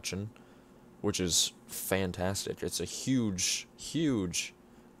ability reduction, which is fantastic. It's a huge, huge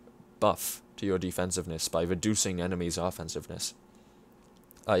buff to your defensiveness by reducing enemies' offensiveness.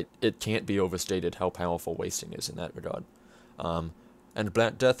 It can't be overstated how powerful Wasting is in that regard. And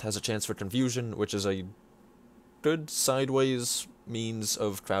Black Death has a chance for confusion, which is a good sideways means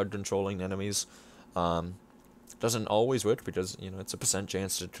of crowd controlling enemies. Doesn't always work because, you know, it's a %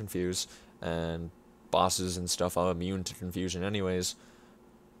 chance to confuse, and bosses and stuff are immune to confusion anyways.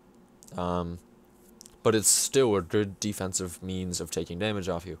 But it's still a good defensive means of taking damage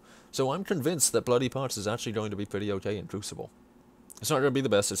off you. So I'm convinced that Bloody Parts is actually going to be pretty okay in Crucible. It's not going to be the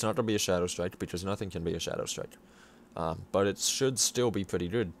best, it's not going to be a Shadow Strike, because nothing can be a Shadow Strike. But it should still be pretty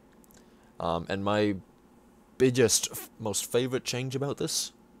good. And my biggest, most favorite change about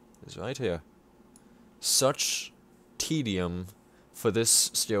this is right here. Such tedium for this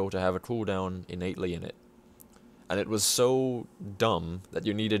skill to have a cooldown innately in it. And it was so dumb that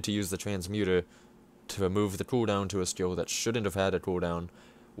you needed to use the Transmuter to remove the cooldown to a skill that shouldn't have had a cooldown,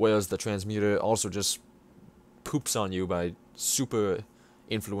 whereas the Transmuter also just poops on you by super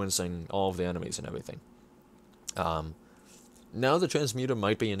influencing all of the enemies and everything. Now the Transmuter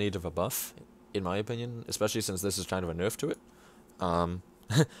might be in need of a buff, in my opinion, especially since this is kind of a nerf to it.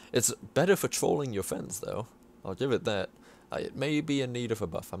 It's better for trolling your friends, though. I'll give it that. It may be in need of a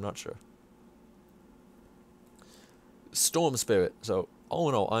buff, I'm not sure. Storm Spirit. So, all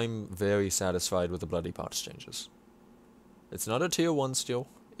in all, I'm very satisfied with the Bloody Parts changes. It's not a tier 1 skill.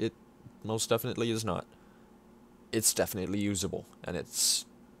 It most definitely is not. it's definitely usable, and it's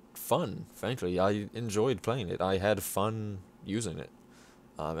fun, frankly. I enjoyed playing it. I had fun using it.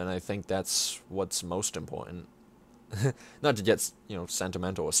 And I think that's what's most important. Not to get,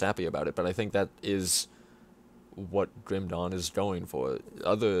 sentimental or sappy about it, but I think that is what Grim Dawn is going for.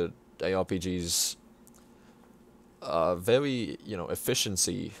 Other ARPGs are very,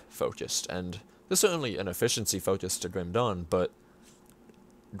 efficiency focused, and there's certainly an efficiency focus to Grim Dawn, but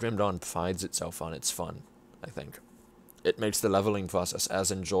Grim Dawn prides itself on its fun, I think. It makes the leveling process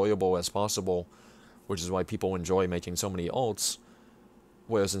as enjoyable as possible, which is why people enjoy making so many alts,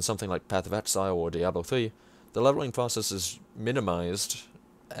 whereas in something like Path of Exile or Diablo 3, the leveling process is minimized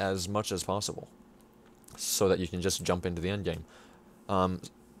as much as possible, so that you can just jump into the endgame.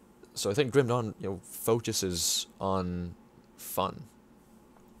 So I think Grim Dawn, focuses on fun.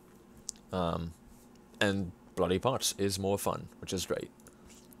 And Bloody Parts is more fun, which is great.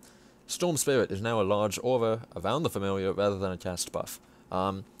 Storm Spirit is now a large aura around the familiar rather than a cast buff.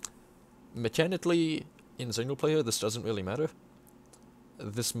 Mechanically, in single player, this doesn't really matter.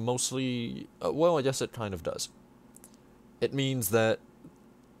 This mostly... well, I guess it kind of does. It means that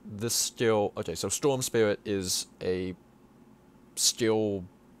this skill... Okay, so Storm Spirit is a skill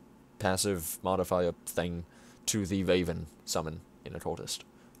passive modifier thing to the Raven summon in a Cultist.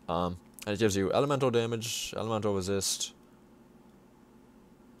 And it gives you elemental damage, elemental resist...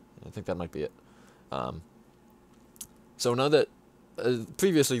 I think that might be it. So now that...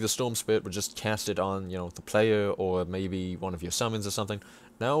 previously the Storm Spirit would just cast it on, the player or maybe one of your summons or something.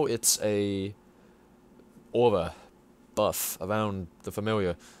 Now it's a aura buff around the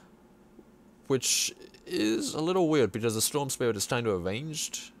familiar, which is a little weird because the Storm Spirit is kind of a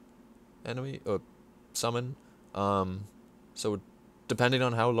ranged enemy or summon. So depending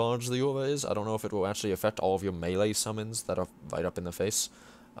on how large the aura is, I don't know if it will actually affect all of your melee summons that are right up in the face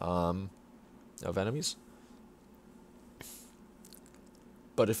of enemies.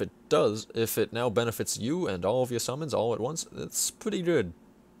 But if it does, if it now benefits you and all of your summons all at once, it's pretty good.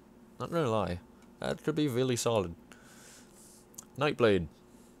 Not gonna lie. That could be really solid. Nightblade.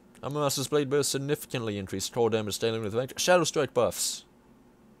 Armor Master's Blade Burst significantly increased core damage scaling with range. Shadow Strike buffs.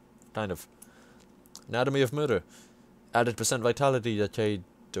 Kind of. Anatomy of Murder. Added % vitality decay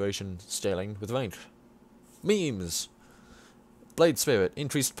duration scaling with range. Memes. Blade Spirit.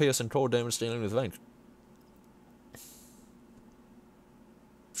 Increased pierce and core damage scaling with range.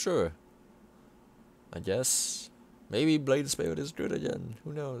 Sure. I guess. Maybe Blade Spirit is good again.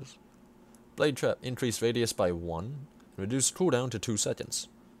 Who knows? Blade Trap. Increased radius by 1. Reduced cooldown to 2 seconds.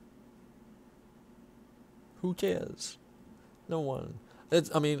 Who cares? No one.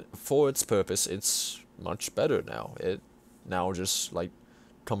 I mean, for its purpose, it's much better now. It now just,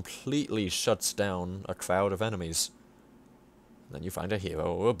 completely shuts down a crowd of enemies. Then you find a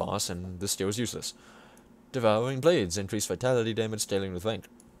hero or a boss, and the skill is useless. Devouring Blades. Increased vitality damage scaling with range.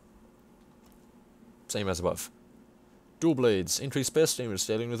 Same as above. Dual Blades. Increased pierce damage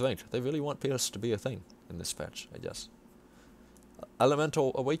scaling with range. They really want pierce to be a thing in this patch, I guess.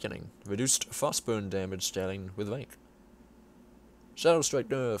 Elemental Awakening. Reduced Frostburn damage scaling with range. Shadow Strike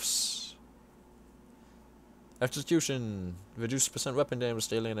nerfs. Execution. Reduced % weapon damage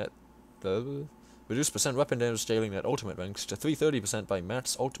scaling at... reduced % weapon damage scaling at ultimate ranks to 330% by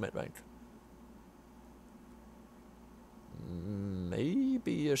max ultimate rank.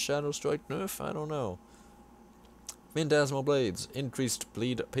 Maybe a Shadow Strike nerf? I don't know. Phantasmal Blades. Increased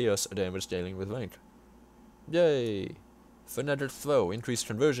bleed pierce damage scaling with rank. Yay! Phonetic Throw. Increased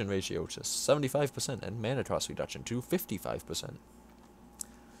conversion ratio to 75% and mana cost reduction to 55%.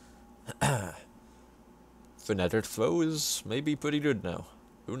 Phonetic Throw is maybe pretty good now.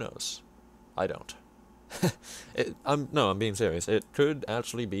 Who knows? I don't. I'm being serious. It could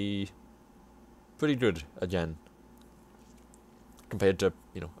actually be pretty good again. Compared to,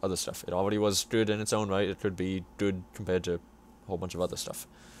 other stuff. It already was good in its own right. It could be good compared to a whole bunch of other stuff.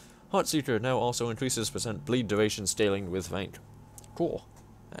 Heartseeker now also increases % bleed duration scaling with rank. Cool.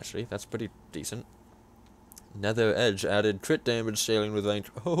 Actually, that's pretty decent. Nether Edge added crit damage scaling with rank.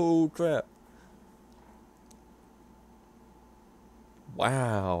 Oh, crap.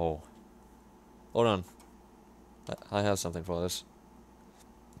 Wow. Hold on. I have something for this.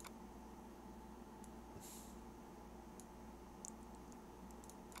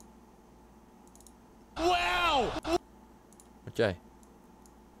 Wow! Okay.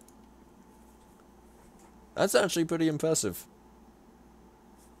 That's actually pretty impressive.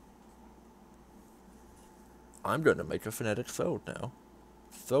 I'm going to make a phonetic throw now.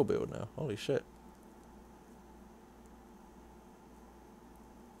 Throw build now. Holy shit.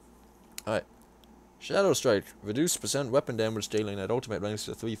 Alright. Shadow Strike. Reduce % weapon damage scaling at ultimate ranks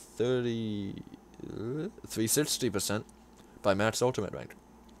to 330... 360% by max ultimate rank.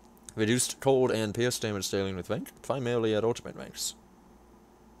 Reduced cold and pierce damage scaling with rank, primarily at ultimate ranks.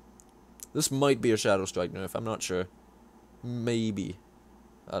 This might be a Shadow Strike nerf, I'm not sure. Maybe.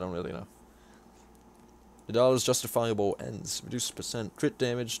 I don't really know. The dollar's justifiable ends. Reduced percent crit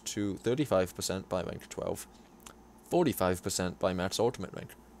damage to 35% by rank 12. 45% by max ultimate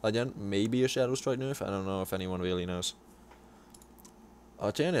rank. Again, maybe a Shadow Strike nerf, I don't know if anyone really knows.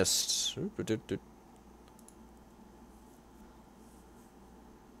 Arcanist.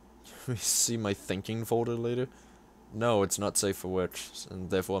 We see my thinking folder later. No, it's not safe for work, and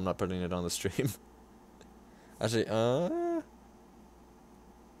therefore I'm not putting it on the stream. Actually, I'll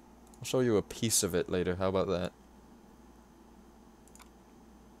show you a piece of it later, how about that?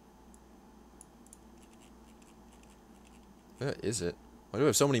 Where is it? Why do I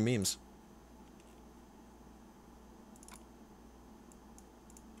have so many memes?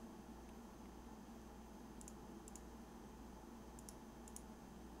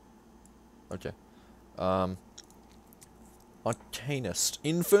 Okay. Arcanist.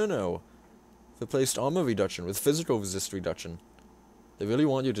 Inferno. Replaced armor reduction with physical resist reduction. They really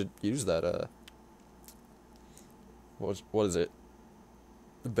want you to use that, what is it?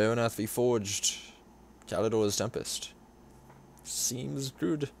 Baronath Reforged. Calidor's Tempest. Seems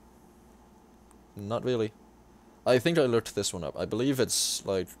good. Not really. I think I looked this one up. I believe it's,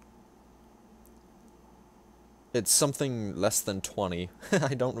 like... It's something less than 20.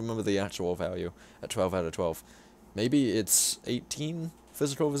 I don't remember the actual value at 12 out of 12. Maybe it's 18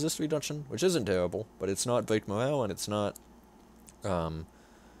 physical resist reduction, which isn't terrible, but it's not Break Morale, and it's not, not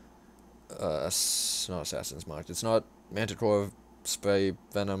Assassin's Mark. It's not Manticore Spray,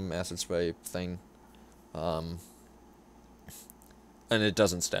 Venom, Acid Spray thing. And it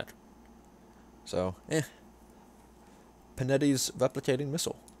doesn't stack. So, Panetti's Replicating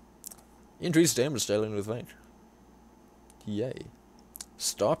Missile. Increased damage scaling with rank. Yay.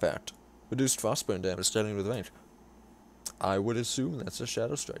 Star Pact. Reduced Frostburn damage scaling with rank. I would assume that's a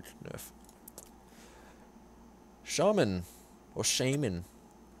Shadow Strike nerf. Shaman. Or Shaman.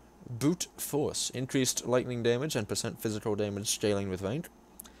 Brute Force. Increased lightning damage and percent physical damage scaling with rank.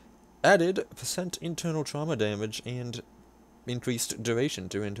 Added percent internal trauma damage and increased duration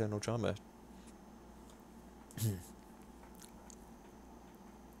to internal trauma.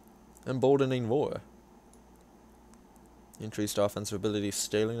 Emboldening Roar. Increased offensive ability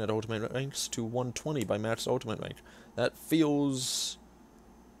scaling at ultimate ranks to 120 by max ultimate rank. That feels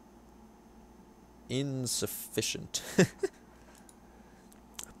insufficient.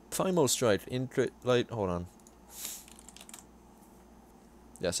 Primal Strike. Hold on.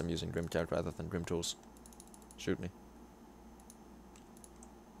 Yes, I'm using Grimcalc rather than Grim Tools. Shoot me.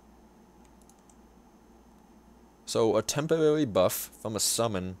 So, a temporary buff from a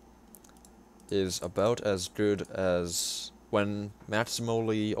summon is about as good as, when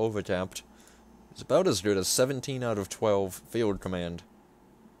maximally overtapped, it's about as good as 17 out of 12 field command,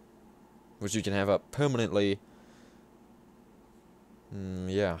 which you can have up permanently.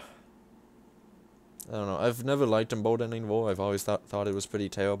 Yeah. I don't know, I've never liked Emboldening Roar, I've always thought it was pretty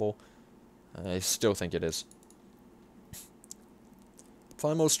terrible. I still think it is.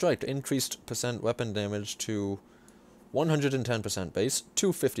 Primal Strike, increased percent weapon damage to 110% base,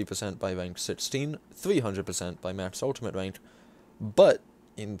 250% by rank 16, 300% by max ultimate rank, but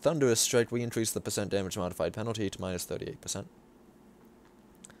in Thunderous Strike we increase the percent damage modified penalty to minus 38%.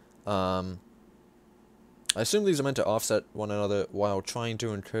 I assume these are meant to offset one another while trying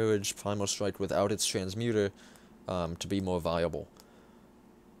to encourage Primal Strike without its transmuter to be more viable.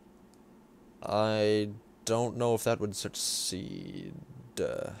 I don't know if that would succeed.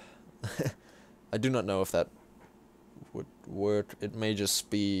 I do not know if that would work. It may just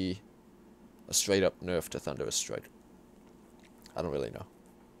be a straight up nerf to Thunderous Strike. I don't really know.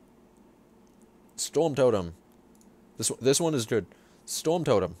 Storm Totem. This one is good. Storm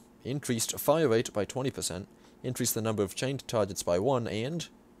Totem. Increased fire rate by 20%. Increased the number of chained targets by 1 and...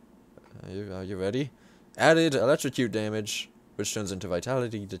 Are you ready? Added electrocute damage, which turns into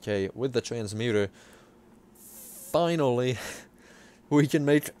vitality decay with the transmuter. Finally, we can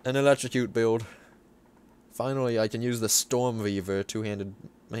make an electrocute build. Finally, I can use the Storm Reaver two-handed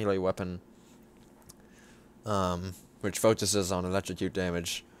melee weapon, which focuses on electrocute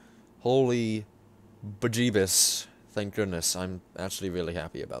damage. Holy bejeebus. Thank goodness. I'm actually really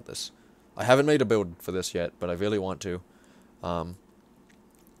happy about this. I haven't made a build for this yet, but I really want to.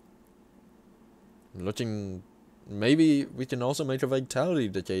 Maybe we can also make a vitality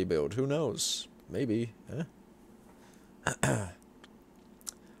decay build. Who knows? Maybe.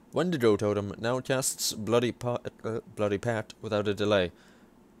 Wendigo Totem now casts Bloody Pact without a delay.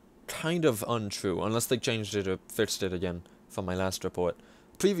 kind of untrue, unless they changed it or fixed it again from my last report.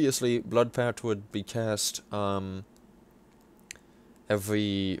 Previously, Blood Patch would be cast,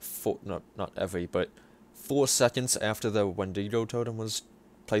 every not every, but 4 seconds after the Wendigo totem was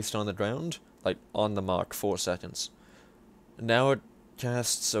placed on the ground, like on the mark, 4 seconds. Now it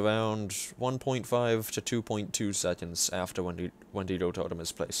casts around 1.5 to 2.2 seconds after Wendigo totem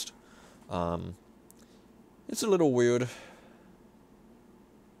is placed. It's a little weird.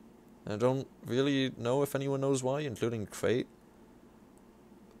 I don't really know if anyone knows why, including Crate.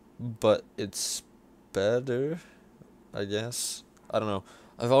 But it's better, I guess. I don't know.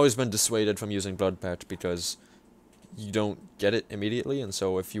 I've always been dissuaded from using Blood Patch because you don't get it immediately, and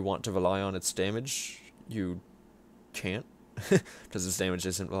so if you want to rely on its damage, you can't. Because its damage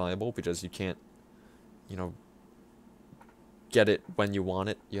isn't reliable, because you can't, you know, get it when you want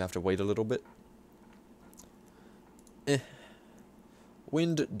it. You have to wait a little bit.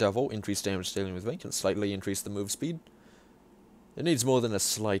 Wind Devil, increased damage dealing with range, and slightly increased the move speed. It needs more than a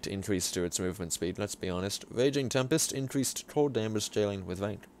slight increase to its movement speed, let's be honest. Raging Tempest, increased cold damage dealing with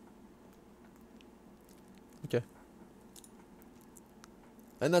range. Okay.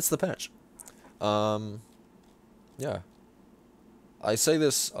 And that's the patch. Yeah. I say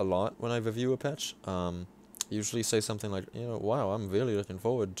this a lot when I review a patch. Usually say something like, you know, wow, I'm really looking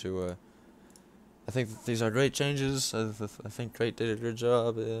forward to, I think these are great changes. I think Crate did a good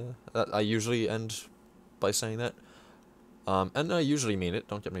job. I usually end by saying that. And I usually mean it,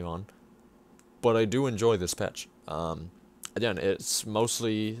 don't get me wrong. But I do enjoy this patch. Again, it's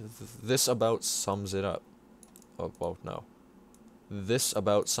mostly, this about sums it up. Oh, well, no. This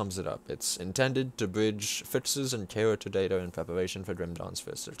about sums it up. It's intended to bridge fixes and character data in preparation for Grim Dawn's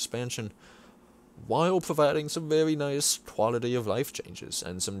first expansion, while providing some very nice quality of life changes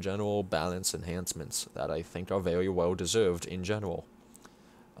and some general balance enhancements that I think are very well deserved in general.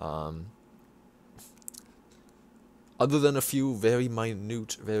 Other than a few very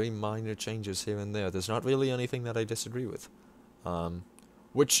minute, very minor changes here and there, there's not really anything that I disagree with.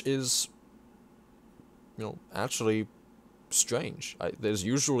 Which is, you know, actually strange. There's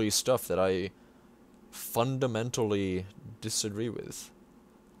usually stuff that I fundamentally disagree with.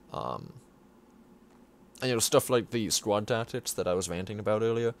 And, you know, stuff like the squad tactics that I was ranting about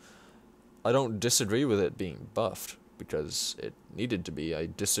earlier, I don't disagree with it being buffed, because it needed to be. I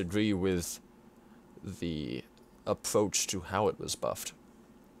disagree with the approach to how it was buffed.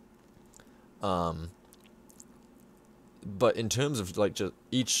 But in terms of, like, just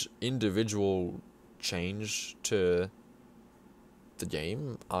each individual change to the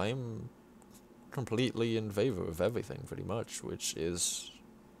game, I'm completely in favor of everything, pretty much, which is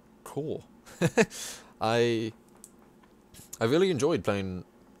cool. I really enjoyed playing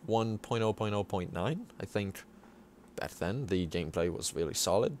 1.0.0.9. I think back then the gameplay was really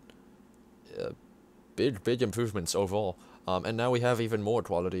solid. Big improvements overall. And now we have even more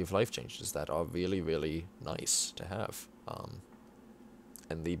quality of life changes that are really, really nice to have.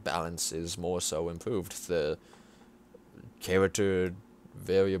 And the balance is more so improved. The character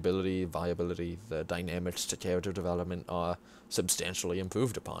variability, viability, the dynamics to character development are substantially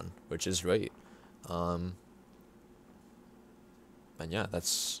improved upon, which is great. And yeah,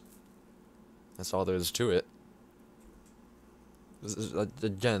 that's all there is to it.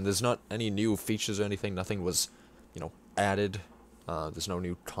 Again, there's not any new features or anything. Nothing was, you know, added. There's no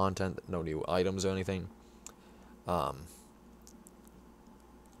new content, no new items or anything. To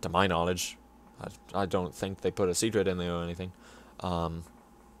my knowledge, I don't think they put a secret in there or anything.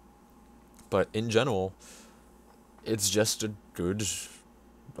 But in general, it's just a good,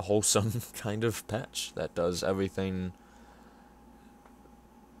 wholesome kind of patch that does everything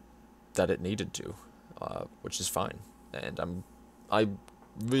that it needed to, which is fine. And I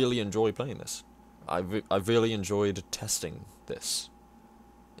really enjoy playing this. I really enjoyed testing this.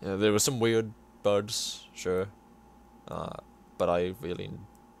 You know, there were some weird bugs, sure, but I really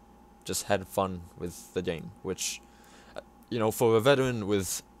just had fun with the game, which, you know, for a veteran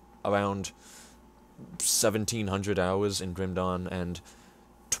with around 1,700 hours in Grim Dawn and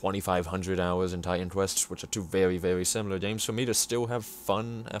 2,500 hours in Titan Quest, which are two very, very similar games, for me to still have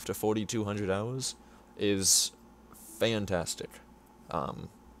fun after 4,200 hours is fantastic.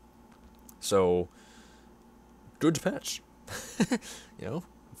 So, good patch. You know,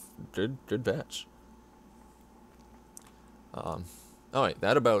 good patch. Alright,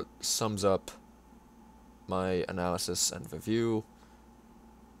 that about sums up my analysis and review.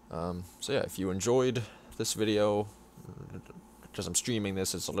 So yeah, if you enjoyed this video, because I'm streaming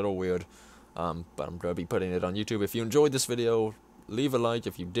this, it's a little weird, but I'm going to be putting it on YouTube. If you enjoyed this video, leave a like.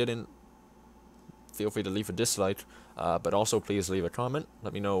 If you didn't, feel free to leave a dislike, but also please leave a comment.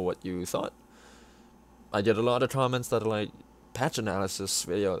 Let me know what you thought. I get a lot of comments that are like, patch analysis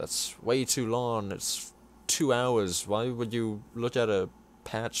video, that's way too long, it's 2 hours, why would you look at a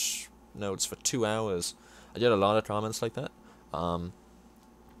patch notes for 2 hours? I get a lot of comments like that, and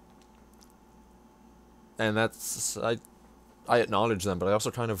that's, I acknowledge them, but I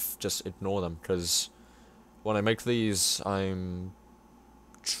also kind of just ignore them, because when I make these, I'm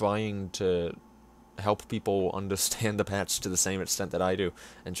trying to help people understand the patch to the same extent that I do,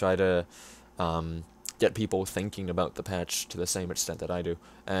 and try to get people thinking about the patch to the same extent that I do.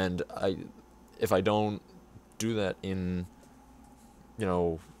 And if I don't do that in, you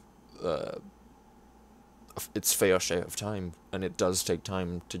know, its fair share of time, and it does take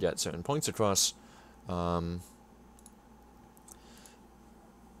time to get certain points across, I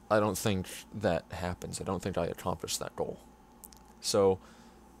don't think that happens. I don't think I accomplish that goal. So,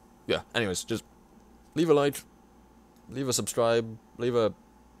 yeah, anyways, just leave a like, leave a subscribe, leave a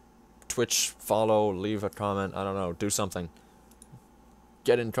Twitch follow, leave a comment, I don't know, do something.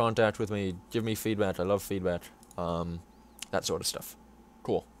 Get in contact with me, give me feedback, I love feedback, that sort of stuff.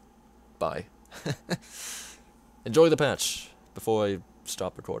 Cool. Bye. Enjoy the patch before I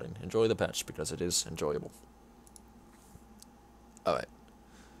stop recording. Enjoy the patch because it is enjoyable. Alright.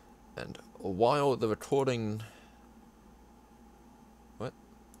 And while the recording... What?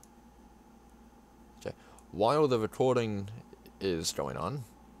 Okay. While the recording is going on,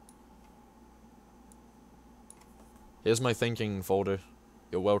 here's my thinking folder.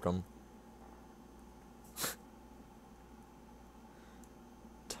 You're welcome.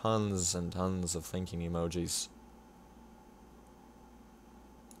 Tons and tons of thinking emojis.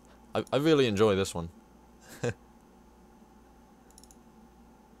 I really enjoy this one.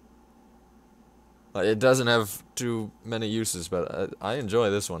 It doesn't have too many uses, but I enjoy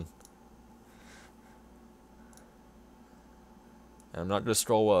this one. And I'm not gonna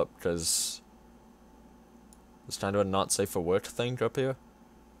scroll up because there's kind of a not safe for work thing up here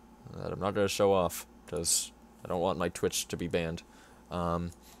that I'm not gonna show off because I don't want my Twitch to be banned.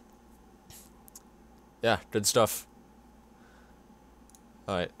 Yeah, good stuff.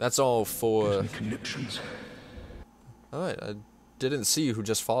 Alright, that's all for... Alright, I didn't see who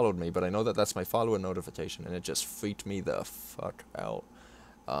just followed me, but I know that that's my follower notification, and it just freaked me the fuck out.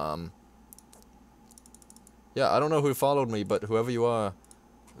 Yeah, I don't know who followed me, but whoever you are,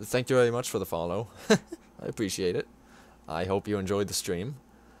 thank you very much for the follow. I appreciate it. I hope you enjoyed the stream.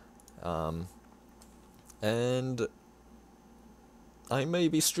 And I may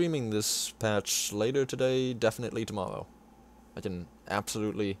be streaming this patch later today, definitely tomorrow. I can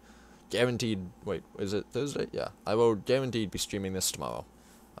absolutely guaranteed... Wait, is it Thursday? Yeah, I will guaranteed be streaming this tomorrow.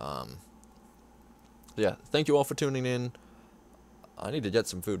 Yeah, thank you all for tuning in. I need to get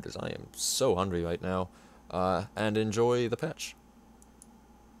some food because I am so hungry right now. And enjoy the patch.